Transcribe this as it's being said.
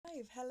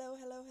live. Hello,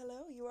 hello,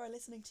 hello. You are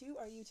listening to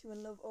Are You Two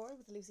in Love Or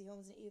with Lucy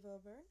Holmes and Eva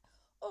O'Byrne,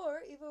 or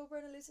Eva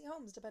O'Byrne and Lucy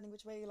Holmes, depending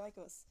which way you like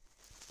us.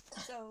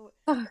 So,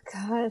 Oh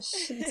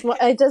gosh,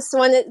 I just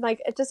wanted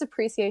just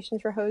appreciation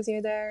for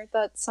Hosier there.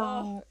 That oh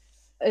song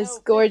is no!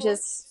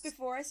 gorgeous.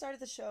 Before I started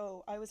the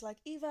show, I was like,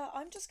 Eva,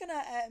 I'm just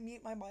gonna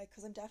mute my mic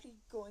because I'm definitely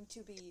going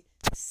to be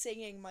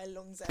singing my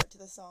lungs out to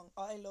the song.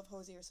 I love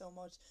Hosier so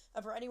much.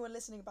 And for anyone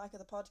listening back at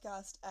the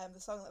podcast, the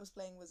song that was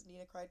playing was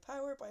 "Nina Cried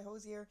Power" by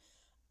Hosier.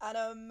 An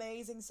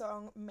amazing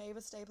song.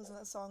 Mavis Staples in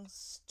that song,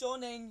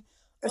 stunning.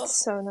 Ugh. It's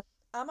so nice.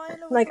 Am I in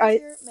love with Like I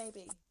Hosier?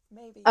 Maybe.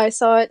 Maybe. I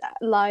saw it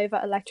live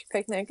at Electric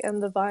Picnic,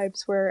 and the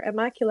vibes were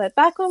immaculate.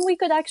 Back when we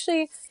could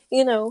actually,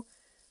 you know,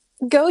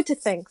 go to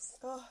things.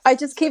 Oh, I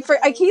just those were keep the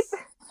for I keep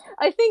days.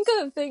 I think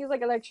of things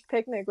like Electric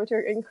Picnic, which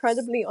are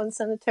incredibly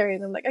unsanitary,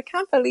 and I'm like, I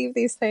can't believe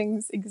these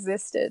things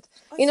existed.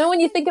 I You know, feel when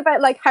you like think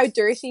about like how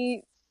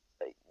dirty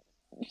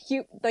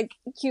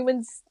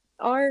humans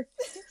are.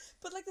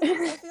 but like the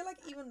thing is, I feel like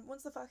even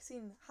once the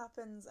vaccine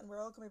happens and we're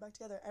all coming back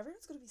together,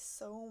 everyone's gonna be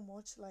so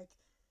much like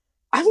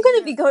I'm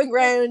gonna be cleaner. going Like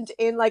around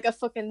in like a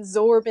fucking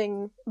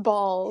zorbing yeah,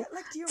 ball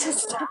like to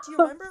stop. do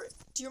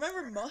you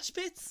remember mosh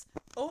pits?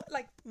 Oh,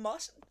 like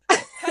mosh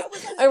that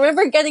was the I thing.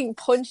 remember getting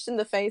punched in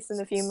the face in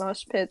a few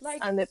mosh pits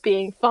Like and it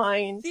being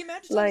fine. the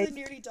amount of times I Like,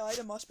 nearly died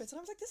in mosh pits and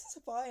I was like, this is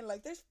fine.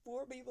 Like there's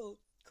four people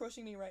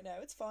crushing me right now.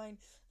 It's fine.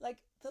 Like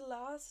I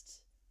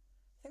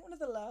think one of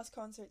the last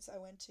concerts I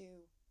went to,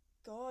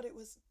 God, it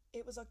was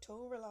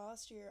October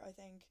last year, I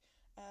think.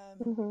 Um,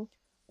 mhm.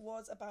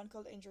 was a band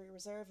called Injury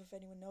Reserve, if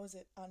anyone knows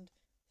it, and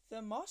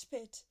the mosh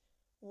pit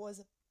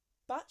was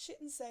batshit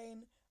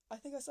insane. I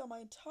think I saw my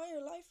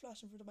entire life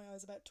flash in front of my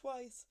eyes about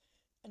twice,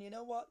 and you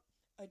know what?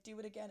 I'd do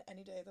it again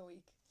any day of the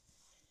week.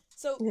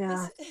 So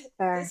Yeah, this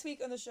fair. this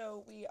week on the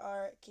show we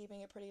are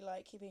keeping it pretty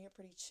light, keeping it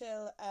pretty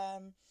chill.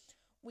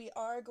 We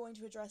are going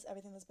to address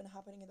everything that's been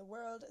happening in the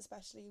world,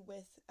 especially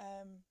with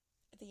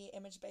the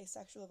image-based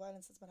sexual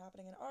violence that's been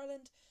happening in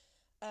Ireland.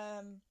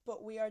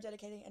 But we are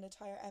dedicating an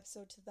entire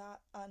episode to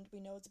that, and we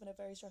know it's been a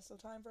very stressful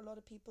time for a lot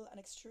of people and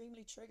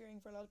extremely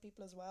triggering for a lot of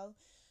people as well.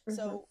 Hmm.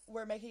 So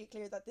we're making it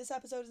clear that this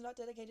episode is not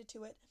dedicated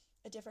to it.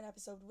 A different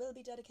episode will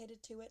be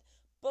dedicated to it.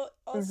 But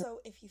Hmm. also,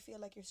 if you feel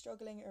like you're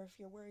struggling or if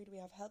you're worried, we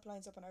have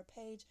helplines up on our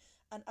page,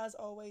 and as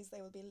always,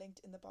 they will be linked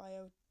in the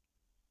bio.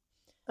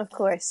 Of Um,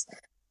 course.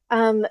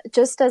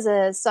 Just as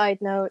a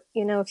side note,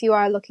 if you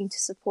are looking to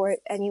support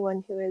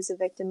anyone who is a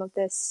victim of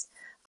this,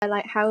 I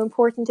like how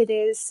important it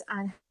is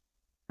and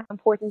how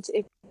important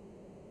it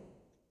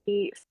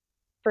be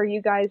for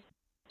you guys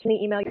to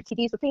email your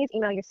TDs, but please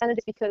email your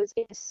senators because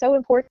it is so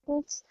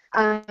important.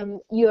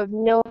 You have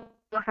no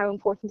idea how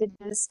important it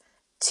is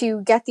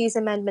to get these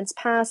amendments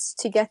passed,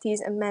 to get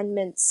these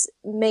amendments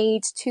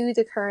made to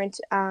the current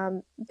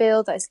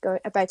bill that is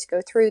about to go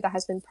through, that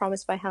has been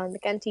promised by Helen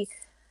McEntee.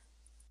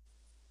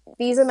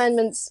 These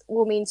amendments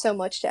will mean so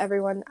much to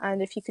everyone,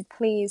 and if you could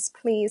please,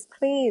 please,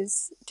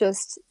 please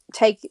just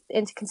take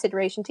into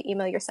consideration to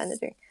email your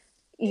senator,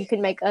 you it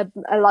can make a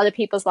lot of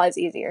people's lives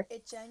easier.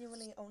 it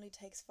genuinely only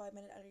takes 5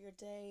 minutes out of your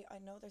day. I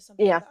know there's some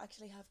people Yeah. that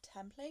actually have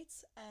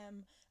templates,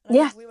 and I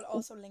Yeah. think we will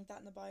also link that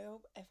in the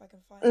bio if I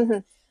can find Hmm.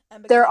 that,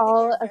 because They're I think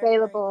all they're very, very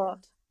available.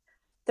 important.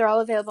 They're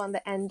all available on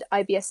the End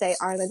IBSA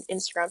Ireland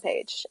Instagram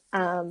page,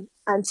 Yeah,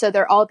 and so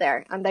they're all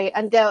there, and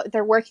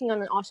they're working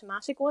on an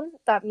automatic one.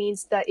 That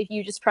means that if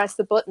you just press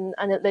the button,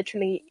 and it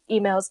literally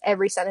emails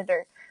every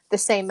senator the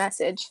same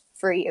message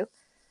for you.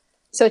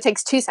 So it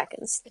takes 2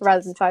 seconds it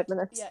rather than takes 5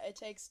 minutes. yeah, it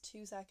takes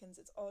 2 seconds.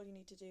 It's all you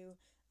need to do,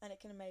 and it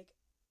can make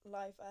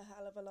life a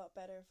hell of a lot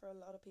better for a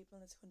lot of people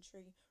in this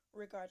country,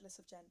 regardless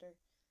of gender.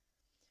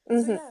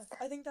 So Hmm. yeah,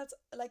 I think that's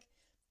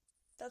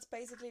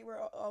basically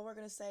all we're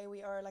gonna say.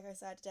 We are, like I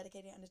said,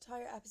 dedicating an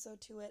entire episode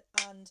to it,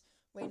 and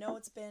we know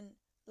it's been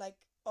like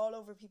all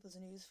over people's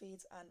news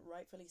feeds, and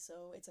rightfully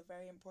so. It's a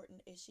very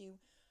important issue,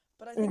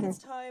 but I think Hmm. it's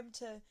time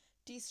to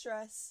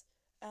de-stress,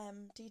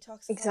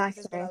 detoxify, because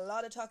there's been Exactly. a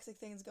lot of toxic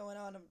things going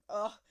on. And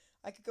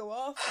I could go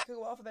off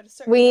about a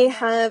certain We young man,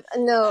 have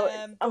no.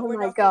 but Oh we're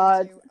my not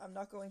going god. to. I'm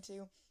not going to,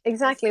 because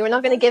Exactly. We're I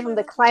not going to value give my him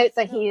the mental clout health.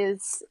 that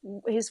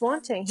No, he's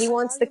wanting. He I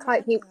wants the value my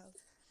clout. He mental health.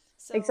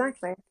 So,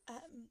 exactly.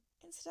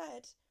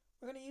 instead,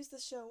 we're going to use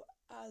this show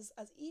as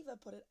Eva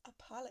put it, a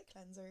palate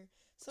cleanser.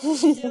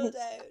 Something chilled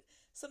out.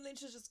 Something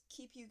to just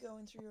keep you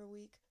going through your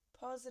week.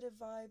 Positive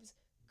vibes,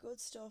 good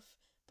stuff,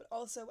 but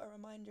also a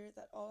reminder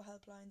that all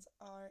helplines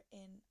are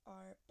in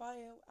our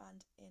bio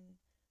and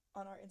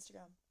on our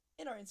Instagram.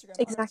 Our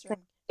Exactly. Instagram.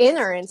 In Can't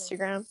our speak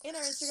today. Instagram. In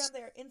our Instagram,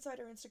 they are inside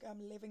our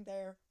Instagram, living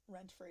there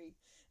rent free.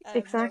 No, they're on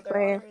Exactly.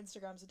 our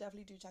Instagram, so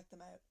definitely do check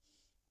them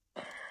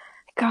out.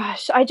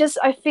 Gosh,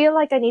 I feel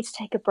like I need to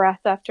take a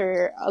breath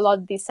after a lot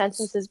of these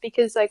sentences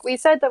because like we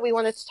said that we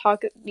wanted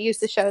to use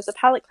the show as a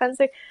palate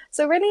cleanser.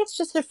 So really it's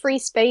just a free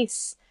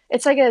space.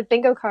 It's like a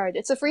bingo card.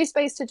 It's a free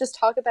space to just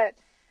talk about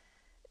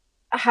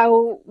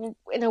how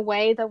in a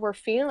way that we're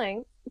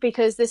feeling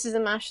because this is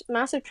a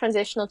massive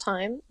transitional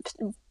time,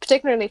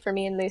 particularly for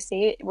me and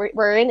Lucy.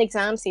 We're in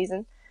exam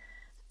season.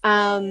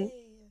 Um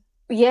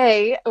Yay!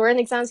 Yay, we're in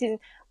exam season.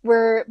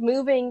 We're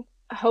moving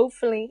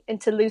hopefully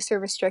into looser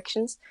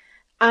restrictions,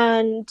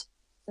 and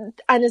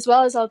as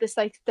well as all this,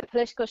 like the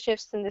political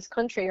shifts in this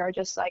country are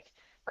just like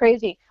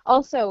crazy.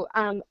 Also,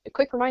 a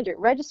quick reminder: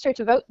 register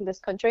to vote in this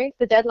country.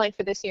 The deadline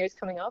for this year is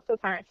coming up.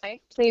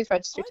 Apparently, please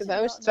register I to did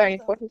vote. not It's know very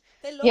that. important.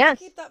 They love to Yes,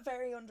 keep that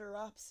very under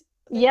wraps.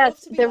 They love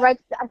yes. to be like,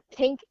 I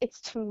think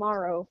it's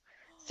tomorrow.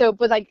 So,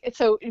 but like,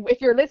 so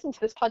if you're listening to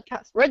this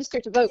podcast, register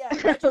to vote. yeah,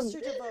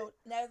 register to vote.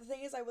 Now, the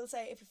thing is, I will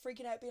say, if you're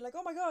freaking out, being like,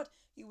 oh my god,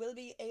 you will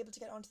be able to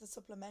get onto the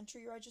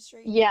supplementary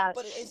registry,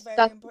 but it is Yes,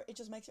 very important. It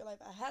just makes your life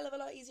a hell of a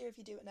lot easier if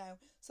you do it now.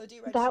 So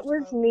do register that to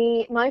was vote.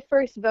 me. My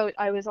first vote,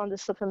 I was on the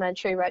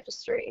supplementary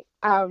registry,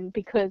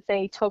 because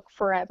they took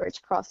forever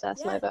to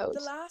process my Yeah, vote.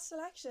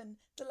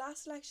 the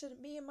last election,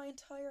 me and my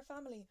entire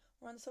family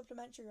were on the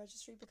supplementary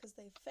registry because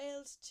they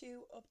failed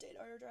to update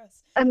our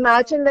address.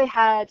 So, Imagine they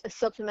had a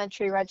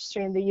supplementary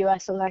registry in the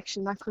US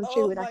election. That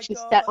country oh would my actually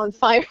set on god,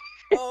 fire.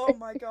 oh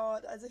my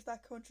god, as if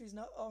that country's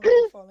not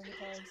already falling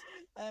apart.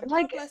 God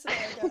Like, bless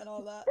America and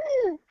all that.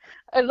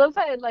 I love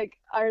how like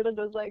Ireland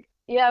was like,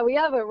 yeah, we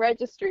have a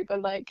registry,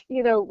 but like,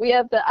 we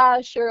have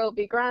the sure it'll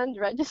be grand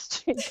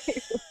registry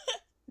too.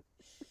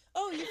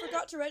 Oh, you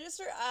forgot to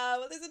register? Ah,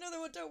 well, there's another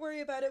one. Don't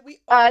worry about it. We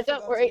all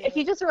Don't forgot to worry. do If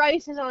you it. just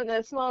write it on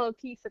a small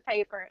piece of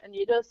paper and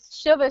you just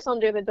shove it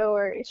under the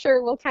door,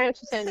 sure, we'll count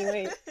it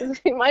anyway.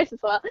 We might as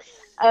well.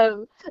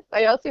 Um,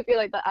 I also feel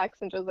like the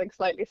accent was like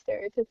slightly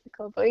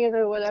stereotypical, but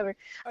whatever.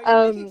 Are you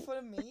making Um, fun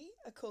of me,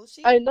 a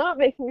culture? I'm not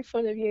making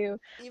fun of you.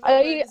 Eva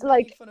Byrne I is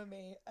making like fun of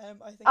me.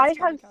 I think it's I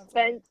totally have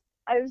cancelable. spent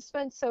I've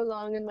spent so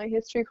long in my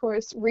history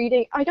course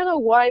reading. I don't know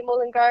why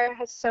Mullingar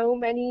has so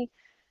many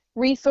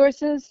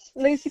resources,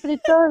 Lucy, but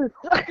it does.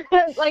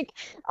 Like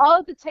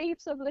all the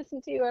tapes I've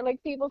listened to are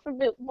like people from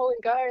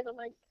Mullingar, and I'm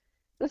like,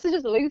 this is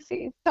just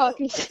Lucy Well,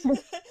 talking shit.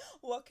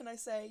 what can I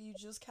say? You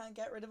just can't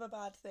get rid of a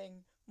bad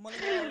thing.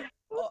 Mullingar,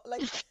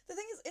 like the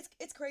thing is,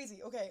 it's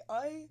crazy. Okay,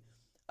 I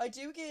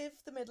do give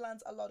the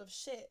Midlands a lot of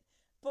shit,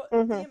 but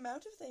the Mm-hmm.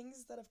 amount of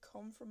things that have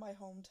come from my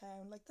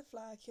hometown, like the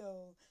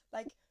flaghill,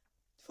 like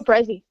fucking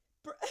Brezzy.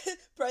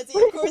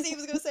 Brezzy. Of course, he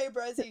was gonna say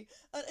Brezzy,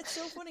 and it's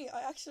so funny.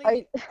 I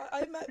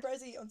I've met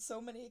Brezzy on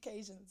so many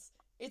occasions.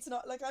 It's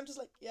not like I'm just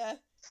like, yeah,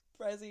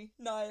 Brezzy,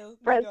 Niall,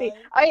 my Brezzy.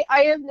 guy.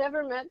 I have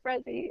never met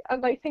Brezzy,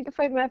 and I think if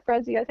I met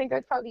Brezzy, I think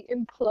I'd probably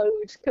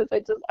implode because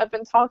I've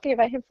been talking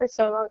about him for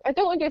so long. I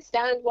don't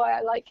understand why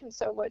I like him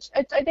so much.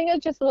 I think I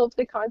just love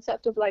the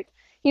concept of like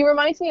he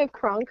reminds me of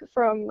Kronk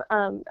from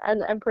and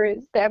the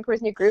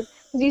Emperor's New Groove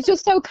because he's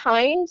just so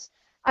kind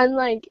and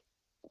like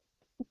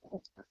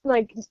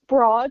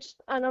broad,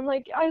 and I'm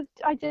like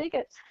I dig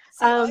it.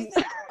 See, Um,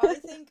 I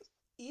think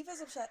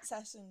Eva's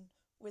obsession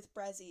with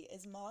Brezzy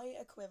is my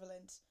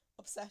equivalent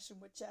obsession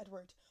with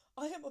Jedward.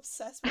 I am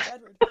obsessed with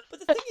Jedward. But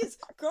the thing is,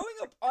 growing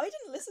up, I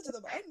didn't listen to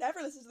them. I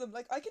never listened to them.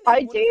 Like I can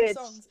I name one of their did.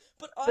 songs,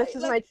 but This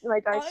is my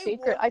dark I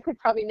secret. want I could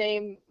probably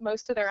name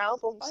most of their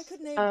I albums.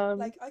 could name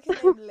I could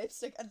name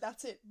Lipstick and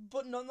that's it.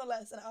 But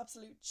nonetheless, an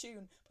absolute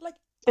tune. But like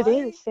It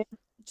I is.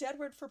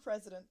 Jedward for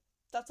president.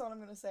 That's all I'm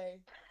gonna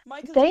say.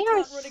 Michael They D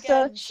are can't run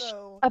again, such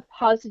so. a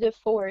positive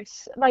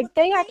force. Like But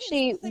they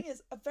the actually thing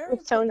is, a very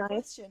was so important nice.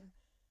 question.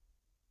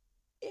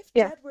 If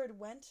Yeah, Jedward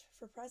went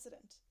for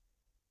president,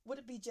 would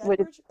it be would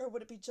Jedward or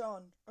would it be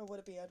John or would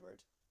it be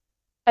Edward?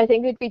 I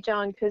think it'd be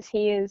John because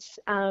he is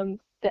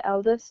the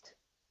eldest,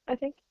 I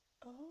think.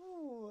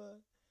 Oh,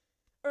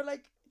 or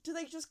like, do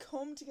they just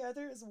come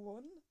together as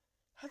one?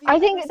 Have you I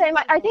ever think they seen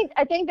might them apart?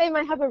 I think they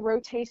might have a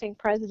rotating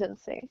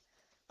presidency,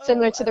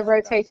 similar Oh, to I the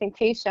like that. rotating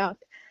Taoiseach.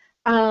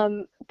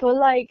 But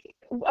like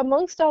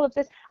amongst all of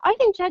this, I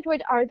think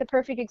Jedward are the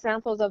perfect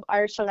examples of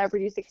Irish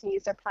celebrities that can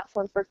use their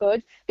platform for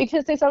good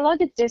because there's a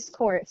lot of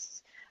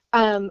discourse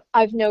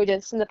I've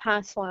noticed in the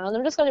past while, and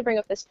I'm just going to bring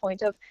up this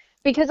point of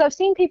because I've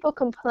seen people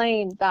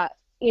complain that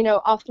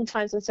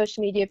oftentimes on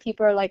social media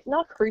people are like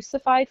not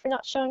crucified for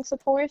not showing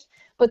support,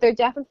 but they're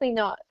definitely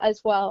not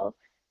as well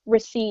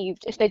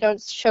received if they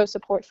don't show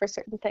support for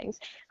certain things.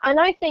 And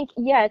I think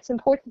yeah, it's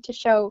important to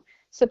show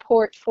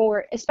support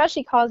for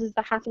especially causes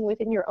that happen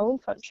within your own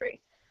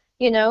country,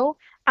 you know?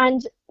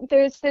 And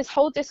there's this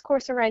whole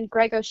discourse around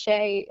Greg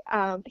O'Shea.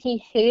 He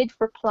hid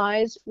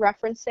replies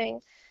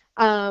referencing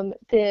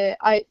the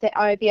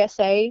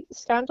IBSA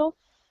scandal,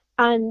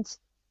 and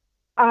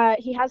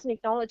he hasn't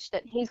acknowledged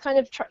it. He's kind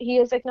of he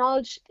has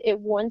acknowledged it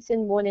once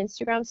in one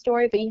Instagram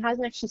story, but he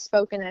hasn't actually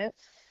spoken out.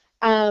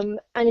 And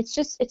it's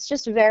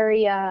just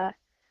very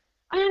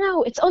I don't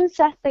know, it's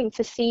unsettling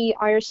to see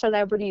Irish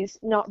celebrities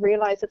not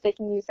realize that they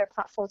can use their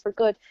platform for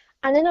good.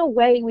 And in a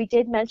way, we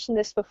did mention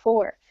this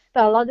before,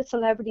 that a lot of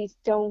celebrities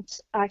don't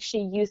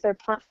actually use their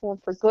platform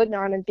for good in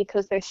Ireland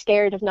because they're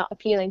scared of not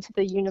appealing to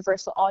the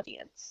universal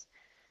audience.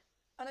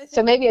 And I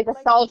So think, maybe I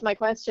just like, solved my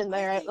question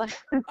I there. think, Like,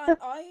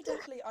 I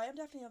am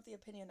definitely of the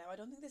opinion now. I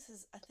don't think this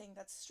is a thing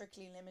that's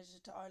strictly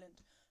limited to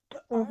Ireland,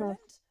 but hmm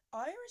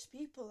Irish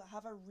people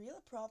have a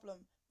real problem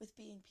with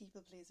being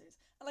people pleasers.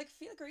 And like,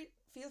 feel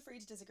free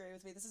to disagree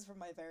with me. This is from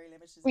my very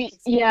limited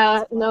experience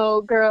yeah, of life,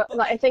 no, girl, but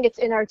like, I like, think it's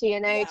in our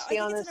DNA, yeah, to I be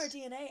think it's in our honest.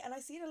 DNA, and I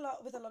see it a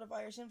lot with a lot of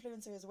Irish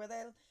influencers where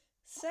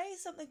say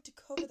something to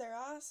cover their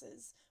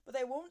asses, but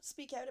they won't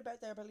speak out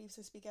about their beliefs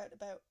or speak out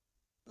about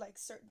like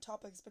certain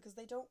topics because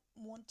they don't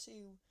want to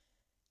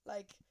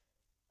like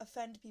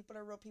offend people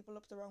or rub people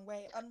up the wrong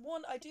way. And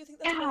one, I do think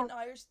that's quite Yeah. an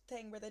Irish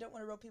thing where they don't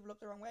want to rub people up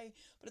the wrong way,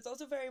 but it's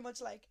also very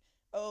much like,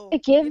 oh,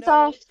 It gives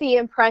off the it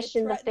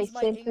impression that they threatens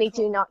my simply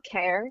do income. not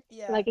care.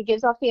 Yeah, Like it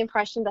gives off the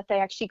impression that they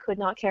actually could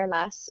not care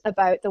less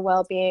about the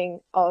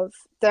well-being of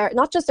their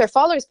not just their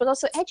followers, but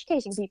also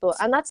educating people.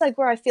 And that's like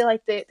where I feel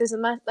like there's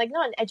like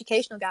not an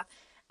educational gap.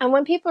 And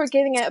when people are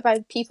giving out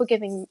about people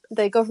giving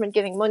the government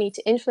giving money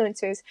to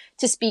influencers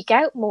to speak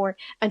out more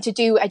and to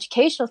do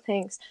educational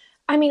things,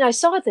 I mean, I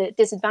saw the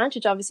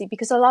disadvantage obviously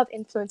because a lot of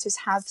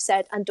influencers have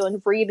said and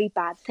done really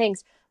bad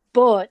things,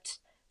 but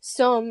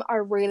some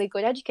are really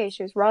good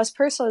educators. Roz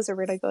Purcell is a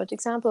really good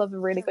example of a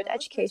really yeah, good Ross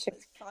educator. Person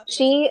is fabulous.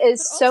 She is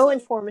But so also,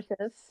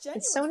 informative. It's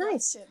genuine so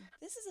nice. question.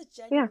 This is a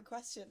Yeah. genuine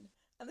question,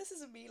 and this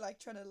isn't me like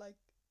trying to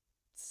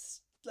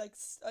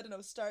I don't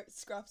know, start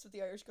scraps with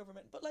the Irish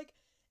government, but like,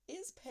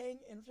 is paying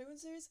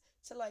influencers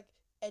to like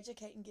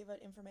educate and give out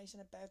information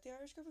about the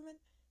Irish government,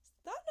 is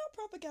that not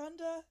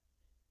propaganda?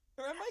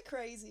 Or am I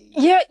crazy?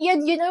 Yeah,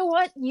 you know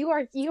what? You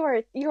are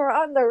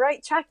on the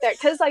right track there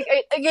because like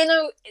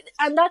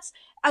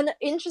and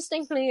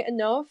interestingly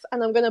enough,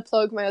 and I'm gonna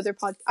plug my other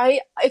pod.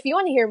 If you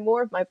want to hear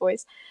more of my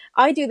voice,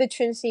 I do the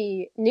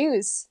Trinity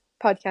News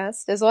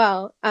podcast as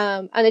well.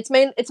 And it's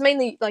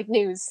mainly like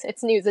news.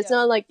 It's news. It's Yeah,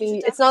 not like you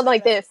should it's not definitely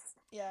like check it out. this.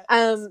 Yeah,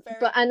 it's But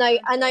very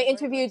I very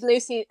interviewed good.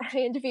 Lucy. I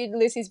interviewed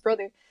Lucy's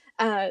brother.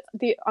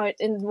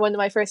 In one of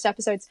my first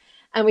episodes,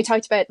 and we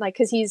talked about like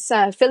because he's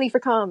Philly for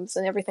comms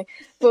and everything.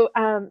 But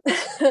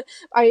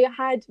I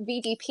had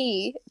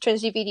VDP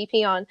Trinity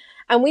VDP on,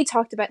 and we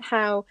talked about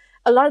how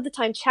a lot of the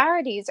time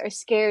charities are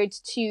scared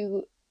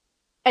to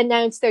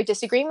announce their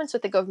disagreements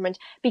with the government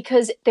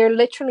because they're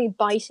literally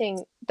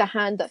biting the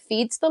hand that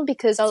feeds them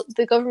because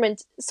the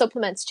government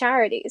supplements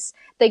charities.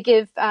 They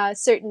give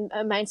certain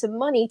amounts of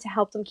money to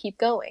help them keep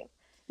going,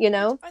 you Which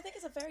know? I think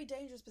is a very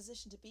dangerous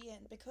position to be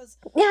in because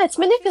Yeah, it's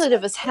I feel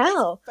manipulative like as it is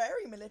hell.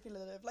 very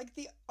manipulative. Like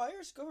the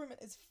Irish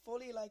government is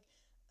fully like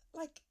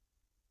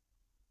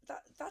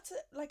that's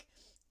it. Like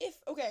if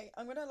okay,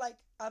 I'm gonna like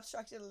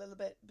abstract it a little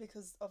bit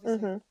because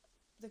obviously Mm-hmm.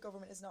 the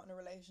government is not in a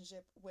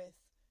relationship with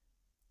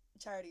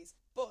charities.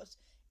 But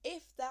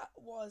if that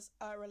was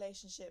a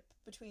relationship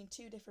between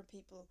two different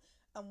people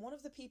and one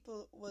of the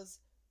people was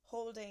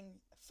holding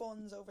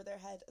funds over their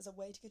head as a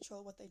way to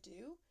control what they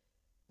do,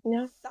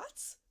 Yeah.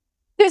 that's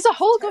There's a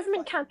whole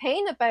government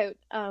terrifying. campaign about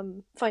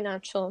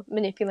financial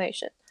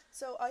manipulation.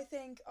 So I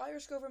think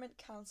Irish government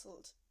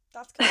cancelled.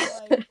 That's kind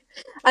of my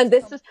And closing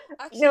this is comment.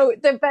 Actually, no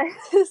the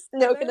best.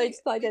 No, can I very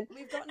just slide in?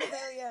 we've gotten a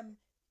very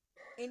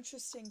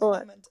interesting What?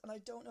 comment, and I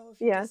don't know if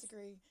you Yes.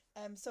 disagree.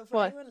 So for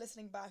What? anyone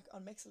listening back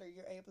on Mixler,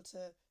 you're able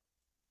to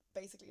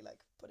basically like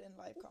put in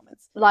live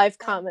comments. Live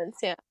comments,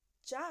 yeah.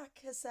 Jack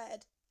has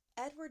said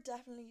Edward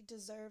definitely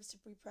deserves to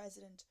be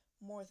president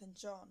more than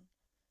John.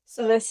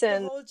 So the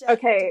Listen, whole Jedward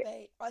okay.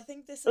 debate, I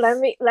think this is Let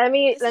me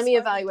this is sparking a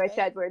evaluate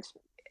debate. Jedward.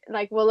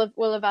 Like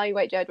we'll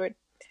evaluate Jedward.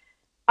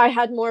 I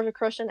had more of a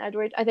crush on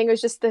Edward. I think it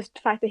was just the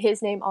fact that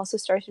his name also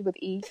started with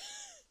E.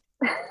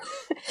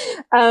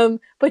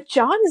 But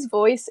John's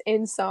voice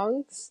in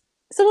songs,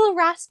 it's a little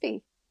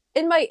raspy.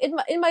 In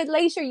my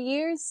later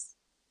years,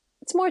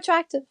 it's more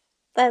attractive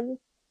than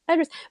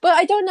Edward's. But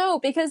I don't know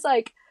because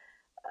like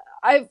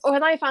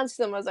when I fancied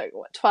them I was like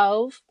what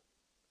 12.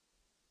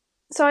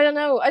 So I don't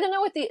know. I don't know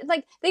what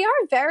they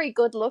are very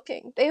good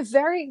looking. They have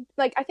very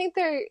like I think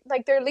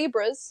they're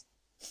Libras.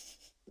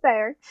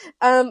 Fair.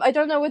 I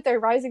don't know what their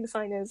rising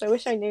sign is. I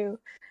wish I knew.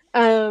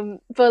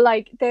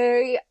 But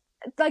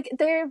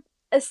they're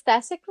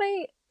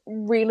aesthetically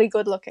really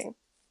good looking.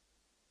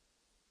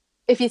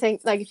 If you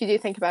do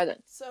think about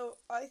it. So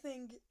I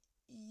think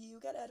you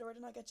get Edward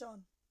and I get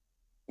John.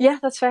 Yeah,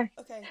 that's fair.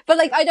 Okay. But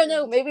like I don't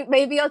know.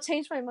 Maybe I'll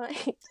change my mind.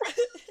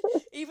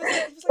 Even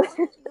like,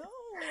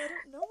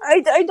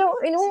 I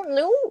don't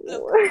know.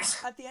 Look,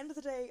 at the end of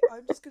the day,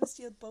 I'm just gonna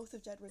steal both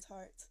of Jedward's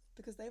hearts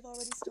because they've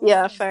already stolen.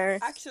 Yeah, mine. fair.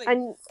 Actually,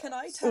 And can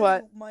I tell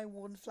what? you my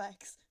one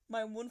flex?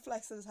 My one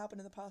flex that has happened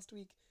in the past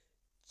week.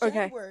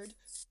 Okay. Jedward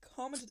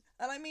commented,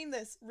 and I mean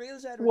this, real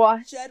Jedward.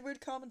 What? Jedward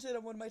commented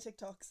on one of my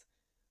TikToks.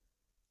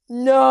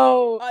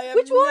 No. I am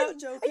Which not one?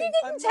 joking. You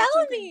I'm didn't not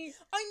tell joking. me.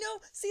 I know.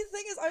 See, the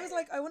thing is, I was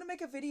like, I want to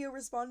make a video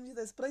responding to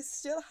this, but I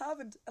still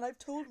haven't, and I've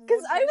told one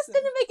Because person. I was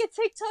going to make a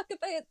TikTok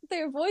about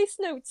their voice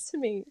notes to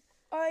me.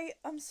 I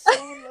am so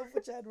in love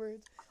with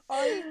Jedward.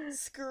 I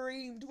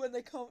screamed when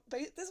they come.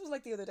 This was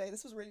like the other day.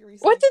 This was really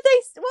recent. What did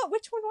they? What?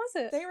 Which one was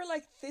it? They were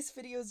like, "This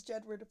video's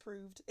Jedward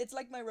approved." It's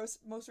like my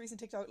most recent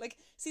TikTok. Like,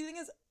 see, the thing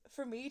is,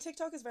 for me,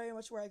 TikTok is very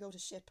much where I go to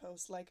shit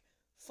post. Like,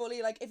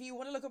 fully, like, if you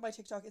want to look up my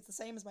TikTok, it's the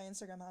same as my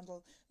Instagram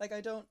handle. Like,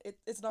 I don't.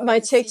 It's not. My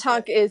like a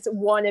TikTok secret. is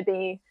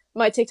wannabe.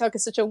 My TikTok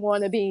is such a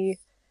wannabe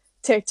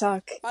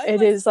TikTok. It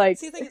like, is like.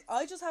 See, the thing is,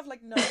 I just have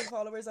like 9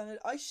 followers on it.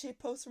 I shit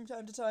post from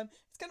time to time.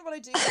 It's kind of what I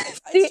do.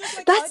 It's See, just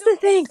like that's I don't the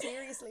thing. take it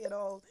seriously at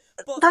all.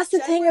 But That's the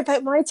thing Jedward,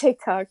 about my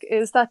TikTok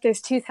is that there's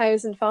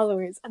 2,000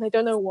 followers, and I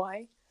don't know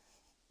why.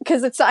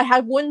 because I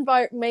had one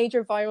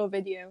major viral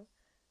video,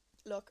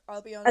 Look,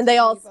 I'll be honest. and they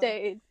all Eva,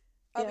 stayed.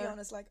 I'll be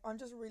honest, like, I'm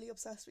just really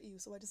obsessed with you,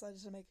 so I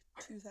decided to make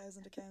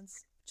 2,000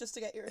 accounts just to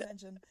get your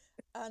attention,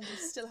 and you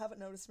still haven't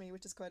noticed me,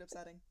 which is quite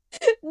upsetting.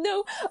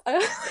 No,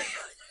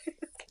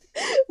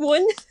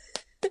 one.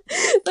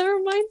 That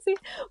reminds me,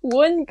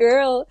 one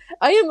girl.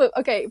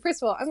 Okay.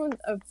 First of all, I'm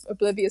an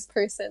oblivious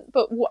person,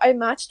 but I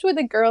matched with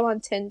a girl on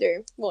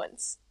Tinder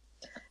once,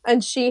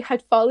 and she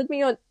had followed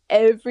me on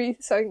every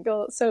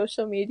single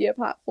social media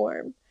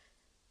platform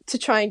to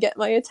try and get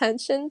my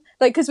attention.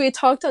 Like, because we had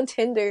talked on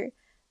Tinder,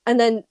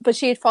 but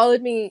she had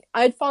followed me.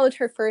 I had followed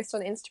her first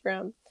on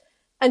Instagram,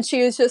 and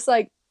she was just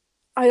like,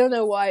 I don't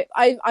know why.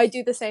 I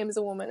do the same as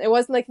a woman. It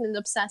wasn't like in an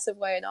obsessive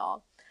way at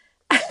all.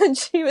 And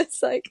she was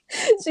like,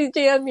 she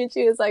DM'd me and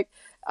she was like,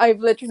 I've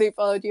literally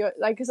followed you.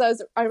 Like, because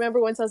I remember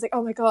once I was like,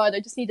 oh my God, I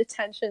just need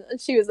attention. And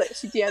she was like,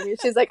 she DM'd me.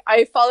 She was like,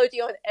 I followed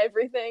you on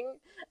everything.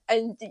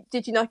 And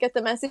did you not get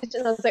the message?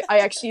 And I was like, I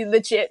actually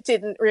legit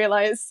didn't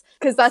realize,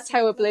 because that's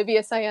how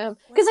oblivious I am.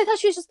 Because I thought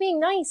she was just being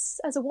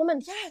nice as a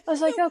woman. Yeah. I was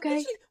like,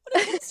 okay.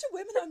 When it comes to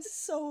women, I'm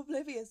so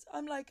oblivious.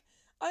 I'm like,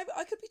 I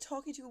could be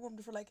talking to a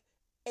woman for like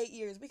 8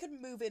 years. We could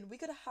move in. We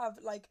could have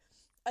like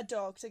a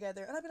dog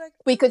together, and I'd be like,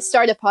 we could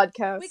start a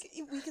podcast.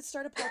 We could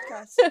start a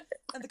podcast,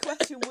 and the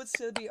question would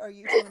still be, are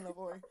you still in love,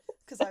 or?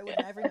 Because I would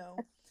never know.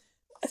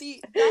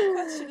 See, that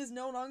question is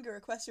no longer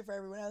a question for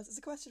everyone else. It's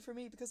a question for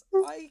me, because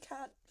I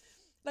can't,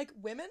 like,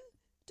 women,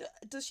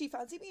 does she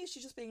fancy me? Is she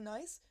just being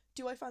nice?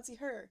 Do I fancy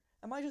her?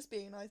 Am I just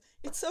being nice?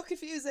 It's so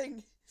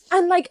confusing.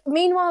 And like,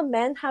 meanwhile,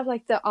 men have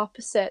like the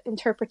opposite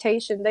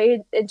interpretation.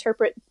 They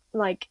interpret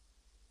like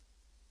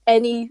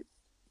any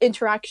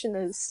interaction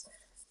as,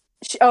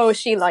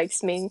 she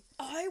likes me.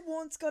 I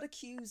once got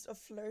accused of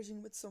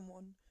flirting with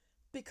someone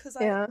because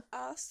I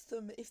asked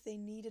them if they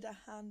needed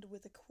a hand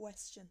with a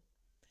question,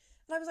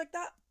 and I was like,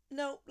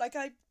 no, like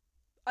I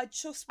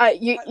just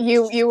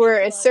you were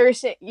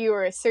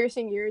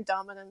asserting your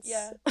dominance.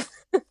 Yeah,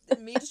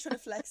 me just trying to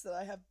flex that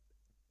I have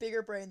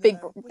bigger brain than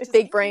them, which is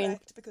big brain,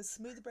 because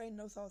smooth brain,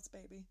 no thoughts,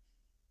 baby.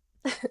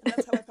 And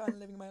that's how I plan on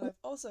living my life.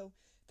 Also,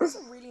 there's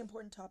a really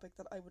important topic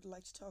that I would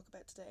like to talk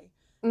about today,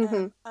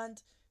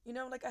 and you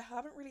know, like, I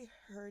haven't really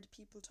heard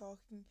people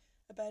talking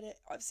about it.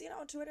 I've seen it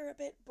on Twitter a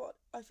bit, but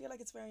I feel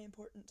like it's very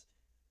important.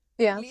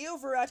 Yeah. Leo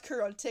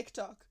Varadkar on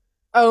TikTok.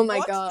 Oh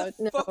my God!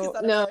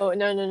 No.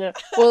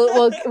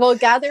 We'll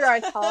gather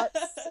our thoughts,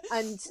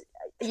 and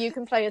you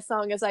can play a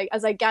song as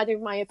I gather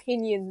my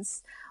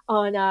opinions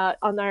on our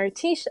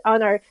Taoiseach.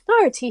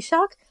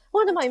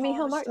 What am I,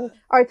 Micheál Martin?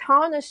 Our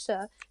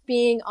Taoiseach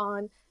being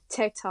on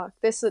TikTok.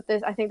 This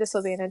I think this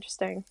will be an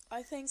interesting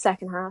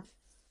second half.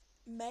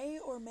 May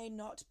or may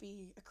not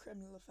be a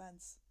criminal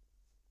offence,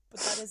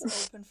 but that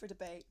is open for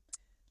debate.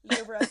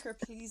 Leo Varadkar,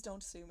 please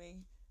don't sue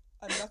me.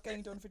 I'm not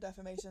getting done for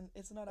defamation.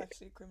 It's not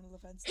actually a criminal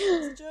offence.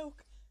 It's a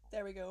joke.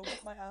 There we go.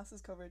 My ass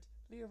is covered.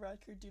 Leo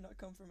Varadkar, do not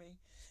come for me.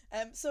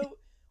 So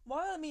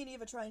while me and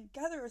Eva try and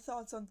gather our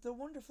thoughts on the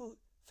wonderful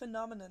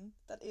phenomenon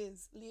that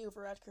is Leo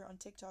Varadkar on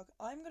TikTok,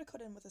 I'm going to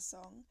cut in with a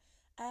song.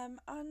 And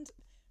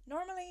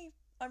normally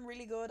I'm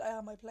really good. I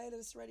have my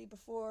playlist ready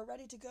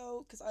to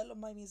go, because I love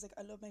my music.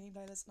 I love making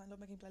playlists, and I love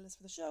making playlists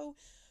for the show.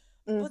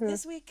 But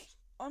this week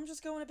I'm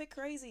just going a bit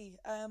crazy,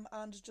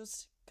 and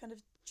just kind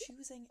of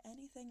choosing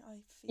anything I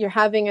feel. You're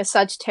having a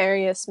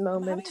Sagittarius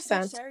moment. I'm having a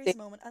Sagittarius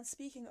moment. And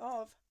speaking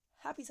of,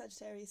 happy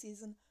Sagittarius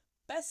season,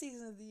 best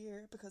season of the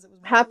year, because it was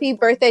happy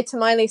birthday to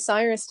Miley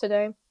Cyrus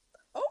today.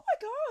 Oh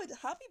my God,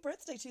 happy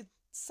birthday to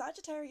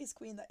Sagittarius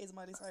queen that is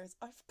Miley Cyrus.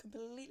 I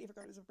completely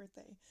forgot it was her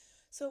birthday.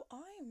 So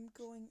I'm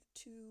going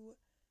to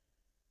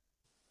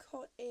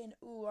cut in,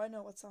 I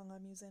know what song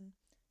I'm using.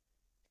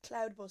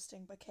 Cloud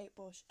Busting by Kate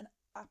Bush, an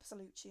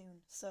absolute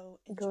tune, so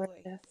enjoy.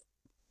 Gorgeous.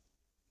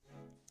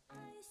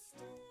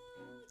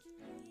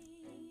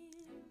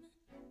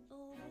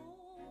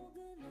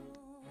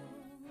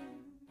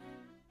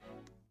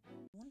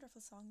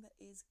 Wonderful song that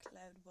is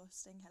Cloud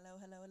Busting.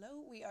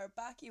 Hello. We are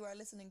back. You are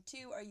listening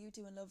to Are You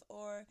Two in Love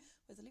Or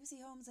with Lucy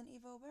Holmes and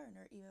Eva O'Byrne,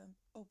 or Eva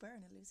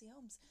O'Byrne and Lucy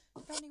Holmes,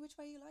 depending which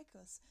way you like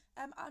us.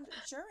 And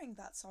during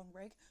that song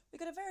break, we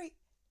got a very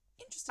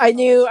interesting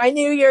I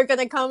knew you were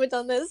gonna comment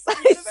on this.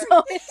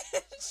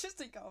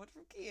 Interesting comment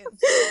from Cian.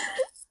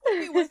 Would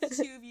it be worth the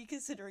two of you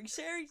considering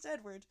sharing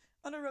Edward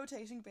on a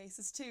rotating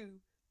basis too,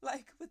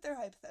 like with their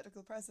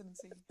hypothetical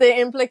presidency? The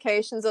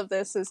implications of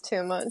this is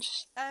too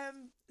much.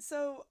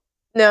 So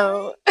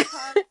no,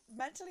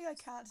 mentally I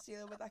can't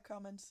deal with that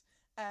comment.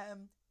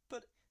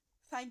 But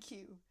thank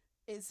you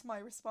is my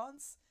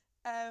response.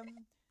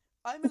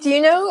 Do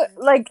you know,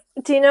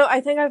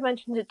 I think I've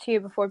mentioned it to you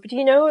before, but do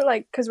you know,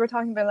 like, because we're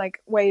talking about,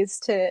 like, ways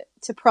to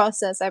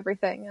process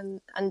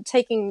everything, and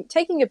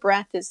taking a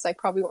breath is, like,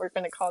 probably what we're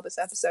going to call this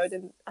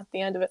episode at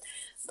the end of it.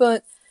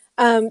 But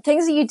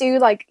things that you do,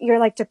 like, your,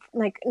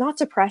 like, not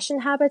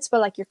depression habits, but,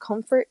 like, your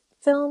comfort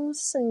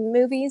films and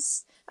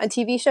movies and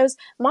TV shows.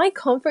 My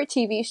comfort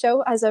TV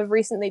show, as I've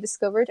recently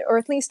discovered, or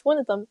at least one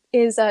of them,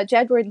 is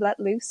Jedward Let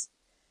Loose.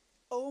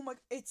 Oh my,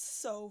 it's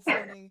so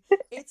funny.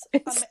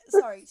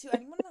 Sorry, to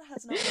anyone that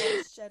has not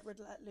watched Jedward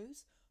Let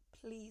Loose,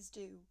 please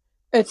do.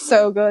 It It's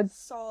so will good.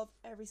 solve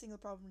every single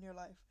problem in your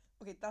life.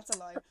 Okay, that's a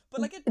lie,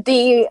 but like it.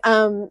 The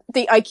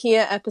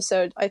IKEA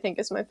episode, I think,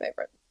 is my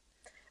favorite.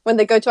 When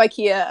they go to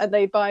IKEA and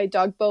they buy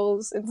dog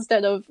bowls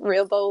instead of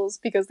real bowls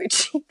because they're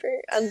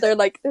cheaper, and they're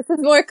like, "This is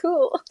more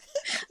cool."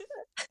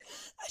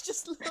 I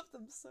just love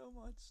them so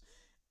much.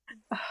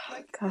 Oh,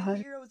 Like the God.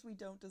 heroes we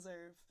don't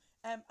deserve.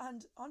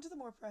 And onto the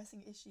more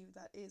pressing issue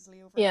that is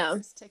Leo Yeah.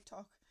 Varadkar's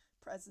TikTok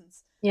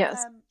presence.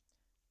 Yes.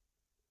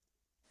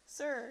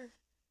 Sir,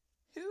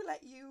 who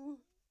let you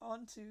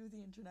onto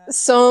the internet?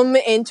 Some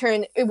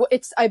intern.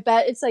 It's. I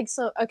bet it's like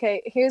so.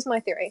 Okay, here's my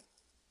theory.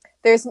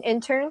 There's an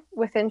intern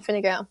within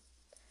Fine Gael.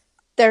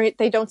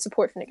 They don't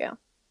support Fine Gael.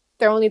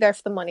 They're only there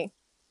for the money.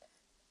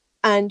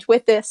 And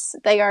with this,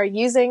 they are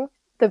using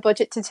the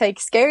budget to take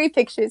scary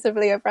pictures of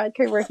Leo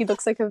Varadkar where he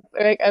looks like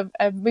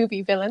a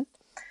movie villain.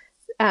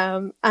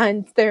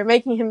 And they're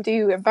making him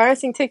do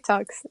embarrassing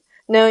TikToks,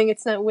 knowing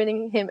it's not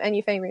winning him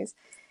any favors.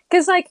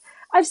 Because, like,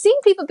 I've seen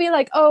people be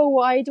like, "Oh,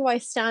 why do I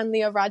stan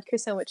Leo Varadkar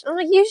so much?" I'm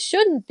like, you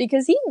shouldn't,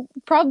 because he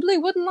probably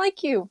wouldn't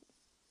like you.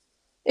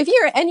 If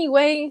you're any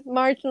way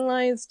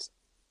marginalized,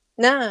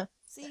 nah.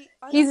 See,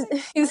 I He's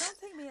don't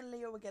think me and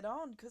Leo would get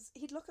on because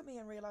he'd look at me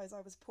and realize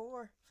I was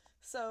poor.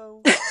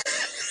 So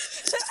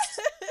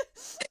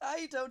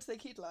I don't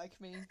think he'd like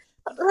me.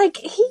 like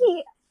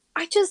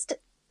I just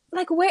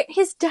like where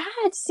his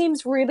dad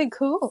seems really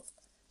cool.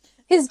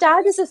 His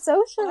dad is a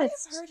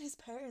socialist. I've heard his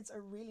parents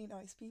are really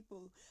nice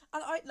people,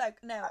 and I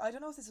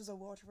don't know if this was a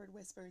Waterford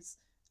Whispers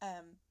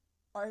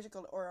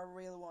article or a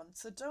real one,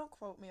 so don't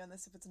quote me on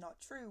this if it's not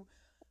true.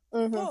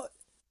 Mm-hmm. But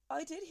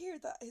I did hear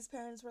that his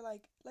parents were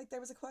like there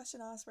was a question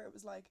asked where it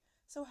was like,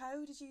 so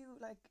how did you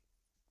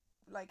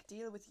like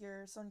deal with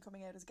your son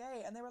coming out as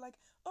gay? And they were like,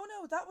 oh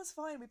no, that was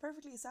fine, we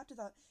perfectly accepted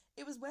that.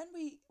 It was when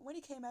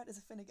he came out as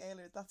a Fine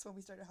Gaeler, that's when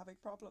we started having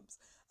problems.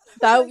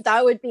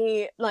 That would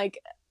be like,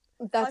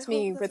 that's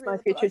me with my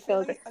future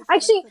children.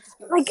 Actually,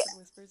 like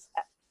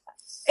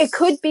it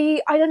could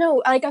be, I don't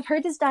know, like I've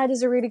heard his dad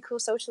is a really cool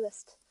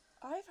socialist.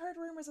 I've heard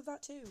rumours of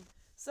that too.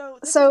 So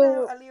this is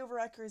now a Leo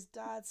Varadkar's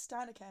dad's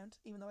Stan account,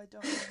 even though I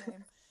don't know his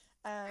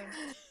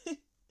name.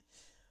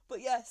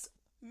 But yes,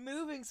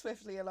 moving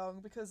swiftly along,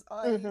 because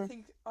I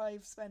think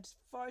I've spent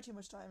far too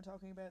much time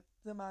talking about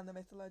the man, the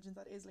myth, the legend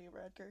that is Leo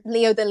Varadkar.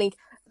 Leo the Leak.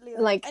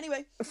 Like,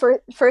 anyway.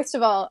 First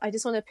of all, I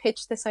just want to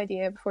pitch this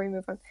idea before we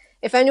move on.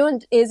 If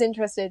anyone is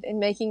interested in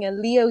making a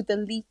Leo the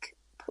Leak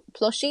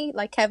plushie,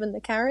 like Kevin the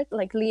Carrot,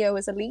 like Leo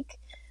is a leak,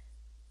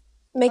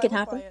 make it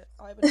happen.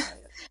 I would buy it.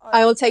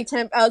 I'll take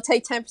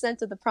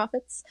 10% of the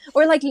profits.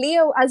 Or like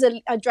Leo as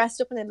a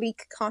dressed up in a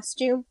leak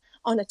costume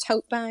on a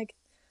tote bag.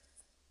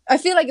 I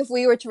feel like if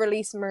we were to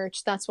release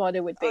merch, that's what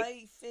it would be.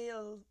 I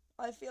feel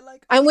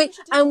like,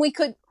 and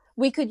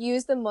we could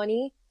use the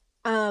money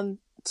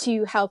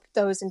to help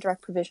those in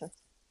direct provision.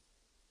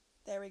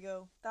 There we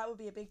go. That would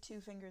be a big 2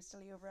 fingers to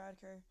Leo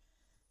Varadkar.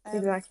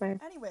 Exactly.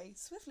 Anyway,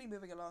 swiftly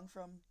moving along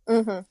from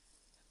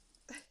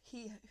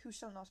he who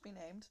shall not be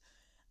named.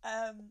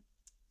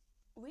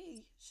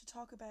 We should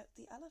talk about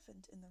the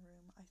elephant in the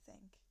room, I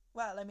think.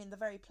 Well, I mean the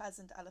very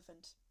pleasant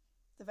elephant,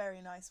 the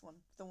very nice one,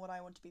 the one I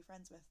want to be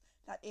friends with.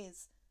 That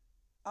is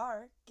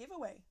our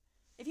giveaway.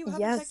 If you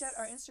haven't checked out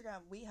our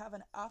Instagram, we have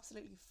an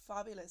absolutely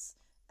fabulous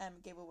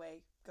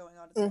giveaway going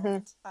on at the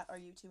moment at Are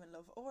You Two in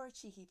Love, or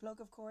cheeky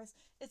plug, of course.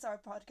 It's our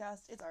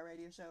podcast, it's our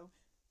radio show.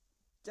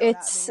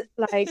 It's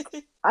like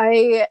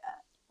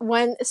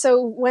when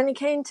it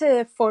came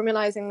to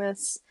formalizing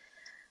this,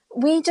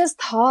 we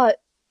just thought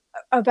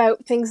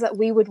about things that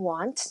we would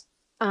want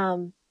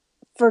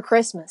for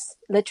Christmas,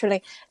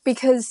 literally,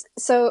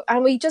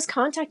 and we just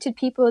contacted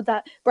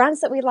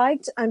brands that we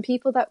liked and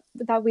people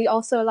that we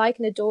also like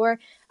and adore,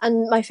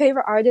 and my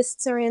favorite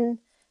artists are in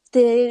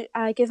the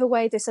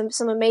giveaway. There's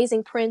some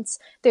amazing prints.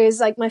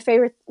 There's like my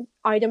favorite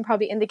item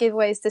probably in the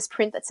giveaway is this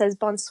print that says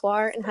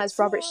Bonsoir and has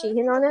Robert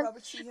Sheehan on it.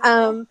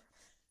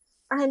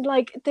 And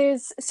like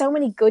there's so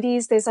many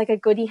goodies. There's like a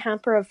goodie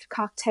hamper of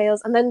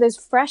cocktails, and then there's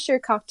fresher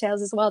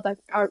cocktails as well that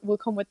will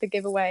come with the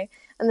giveaway.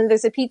 And then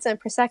there's a pizza and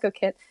prosecco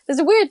kit. There's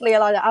weirdly a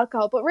lot of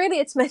alcohol, but really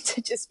it's meant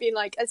to just be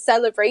like a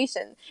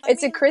celebration.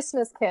 It's a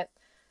Christmas kit.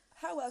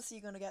 How else are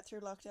you going to get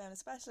through lockdown,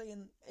 especially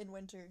in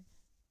winter?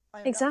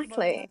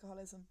 Exactly.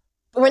 Alcoholism.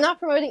 We're not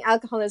promoting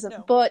alcoholism,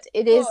 no. But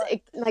it is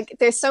like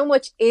there's so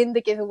much in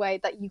the giveaway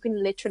that you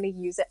can literally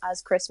use it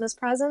as Christmas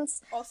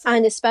presents, also,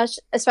 and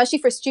especially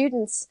for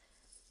students,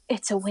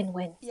 it's a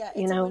win-win. Yeah,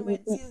 it's a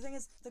win-win. See, the thing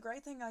is, the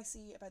great thing I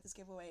see about this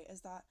giveaway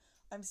is that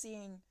I'm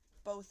seeing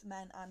both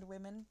men and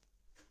women,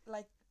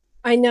 like.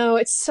 I know,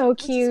 it's so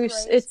cute.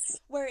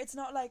 It's where it's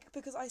not like,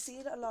 because I see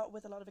it a lot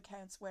with a lot of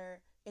accounts where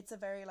it's a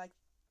very like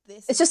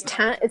this. It's just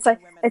tan. It's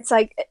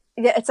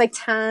like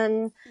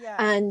tan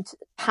and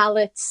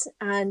palettes,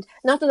 and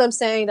not that I'm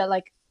saying that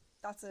like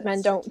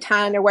men don't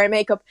tan or wear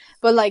makeup,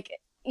 but like,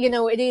 you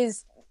know, it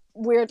is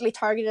weirdly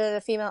targeted at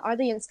a female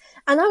audience.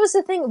 And that was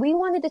the thing, we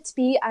wanted it to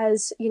be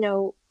as, you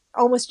know,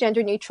 almost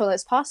gender neutral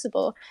as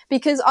possible,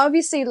 because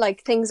obviously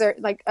like things are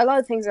like, a lot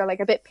of things are like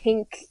a bit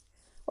pink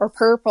or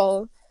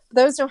purple,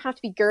 those don't have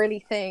to be girly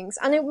things.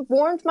 And it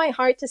warmed my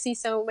heart to see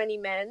so many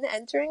men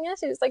entering it.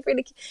 It was like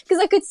really, because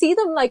I could see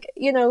them like,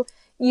 you know,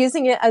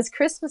 using it as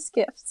Christmas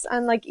gifts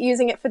and like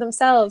using it for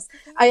themselves.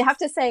 I have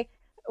to say,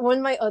 one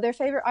of my other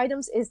favorite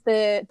items is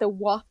the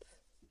WAP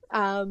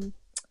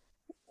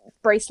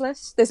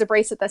bracelet. There's a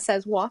bracelet that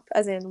says WAP,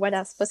 as in wet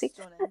ass pussy.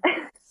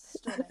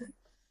 Stunning.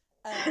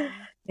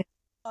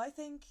 I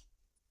think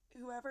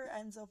whoever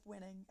ends up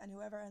winning and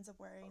whoever ends up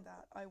wearing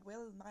that, I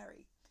will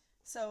marry.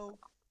 So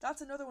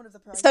that's another one of the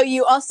prizes. So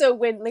you also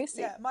win,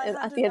 Lucy. Yeah, my hand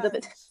at in the end of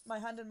marriage. it. My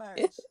hand in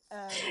marriage.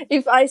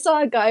 If I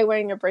saw a guy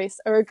wearing a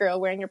bracelet or a girl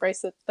wearing a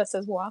bracelet that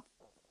says WAP,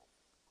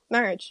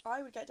 marriage.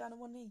 I would get down on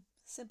one knee.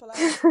 Simple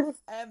as.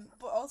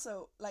 But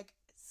also, like,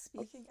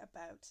 speaking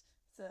about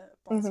the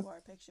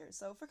Bonsoir picture.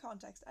 So for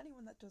context,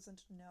 anyone that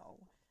doesn't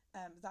know,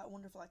 that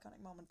wonderful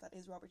iconic moment that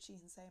is Robert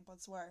Sheehan saying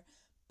Bonsoir,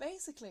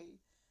 basically,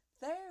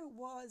 there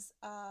was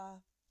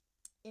a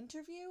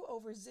interview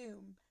over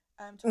Zoom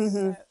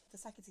talking about the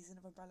second season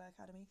of Umbrella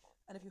Academy,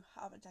 and if you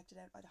haven't checked it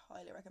out, I'd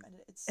highly recommend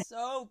it. It's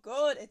so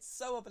good. It's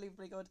so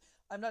unbelievably good.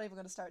 I'm not even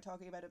going to start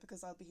talking about it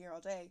because I'll be here all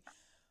day.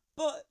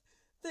 But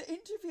the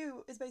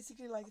interview is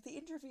basically like the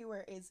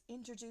interviewer is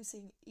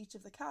introducing each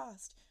of the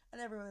cast,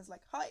 and everyone's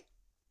like, "Hi,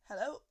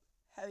 hello,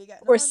 how are you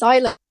getting or on?"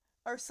 silent.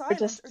 Or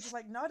silent, or just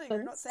like nodding,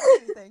 or not saying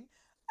anything.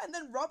 And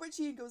then Robert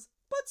Sheehan goes,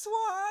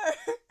 "Bonsoir!"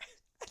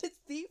 And it's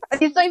the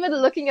he's not even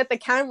looking at the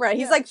camera.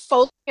 He's Yeah. like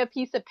folding a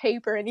piece of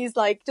paper and he's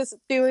like just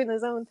doing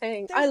his own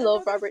thing. I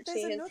love Robert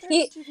Sheehan. There's another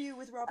interview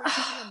with Robert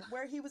Sheehan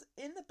where he was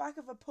in the back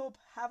of a pub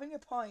having a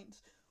pint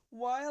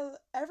while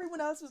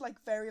everyone else was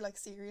like very like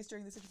serious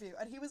during this interview,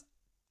 and he was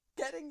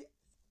getting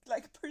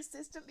like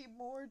persistently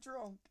more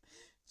drunk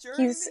during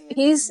the interview.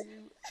 He's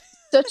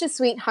such a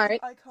sweetheart.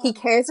 He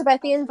cares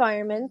about the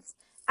environment,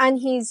 and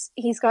he's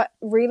got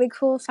really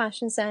cool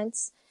fashion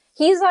sense.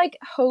 He's like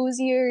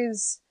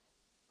Hosier's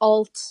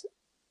alt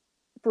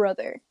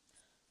brother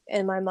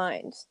in my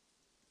mind.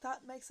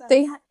 That makes sense.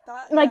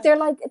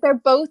 They're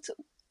both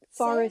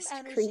forest same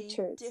energy,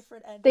 creatures.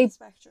 Different end of the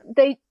spectrum.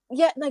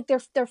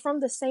 They're from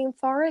the same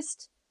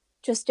forest,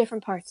 just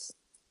different parts.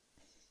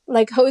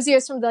 Like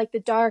Hosier's from like the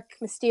dark,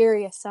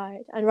 mysterious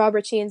side, and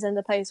Robert Sheehan's in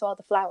the place with all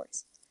the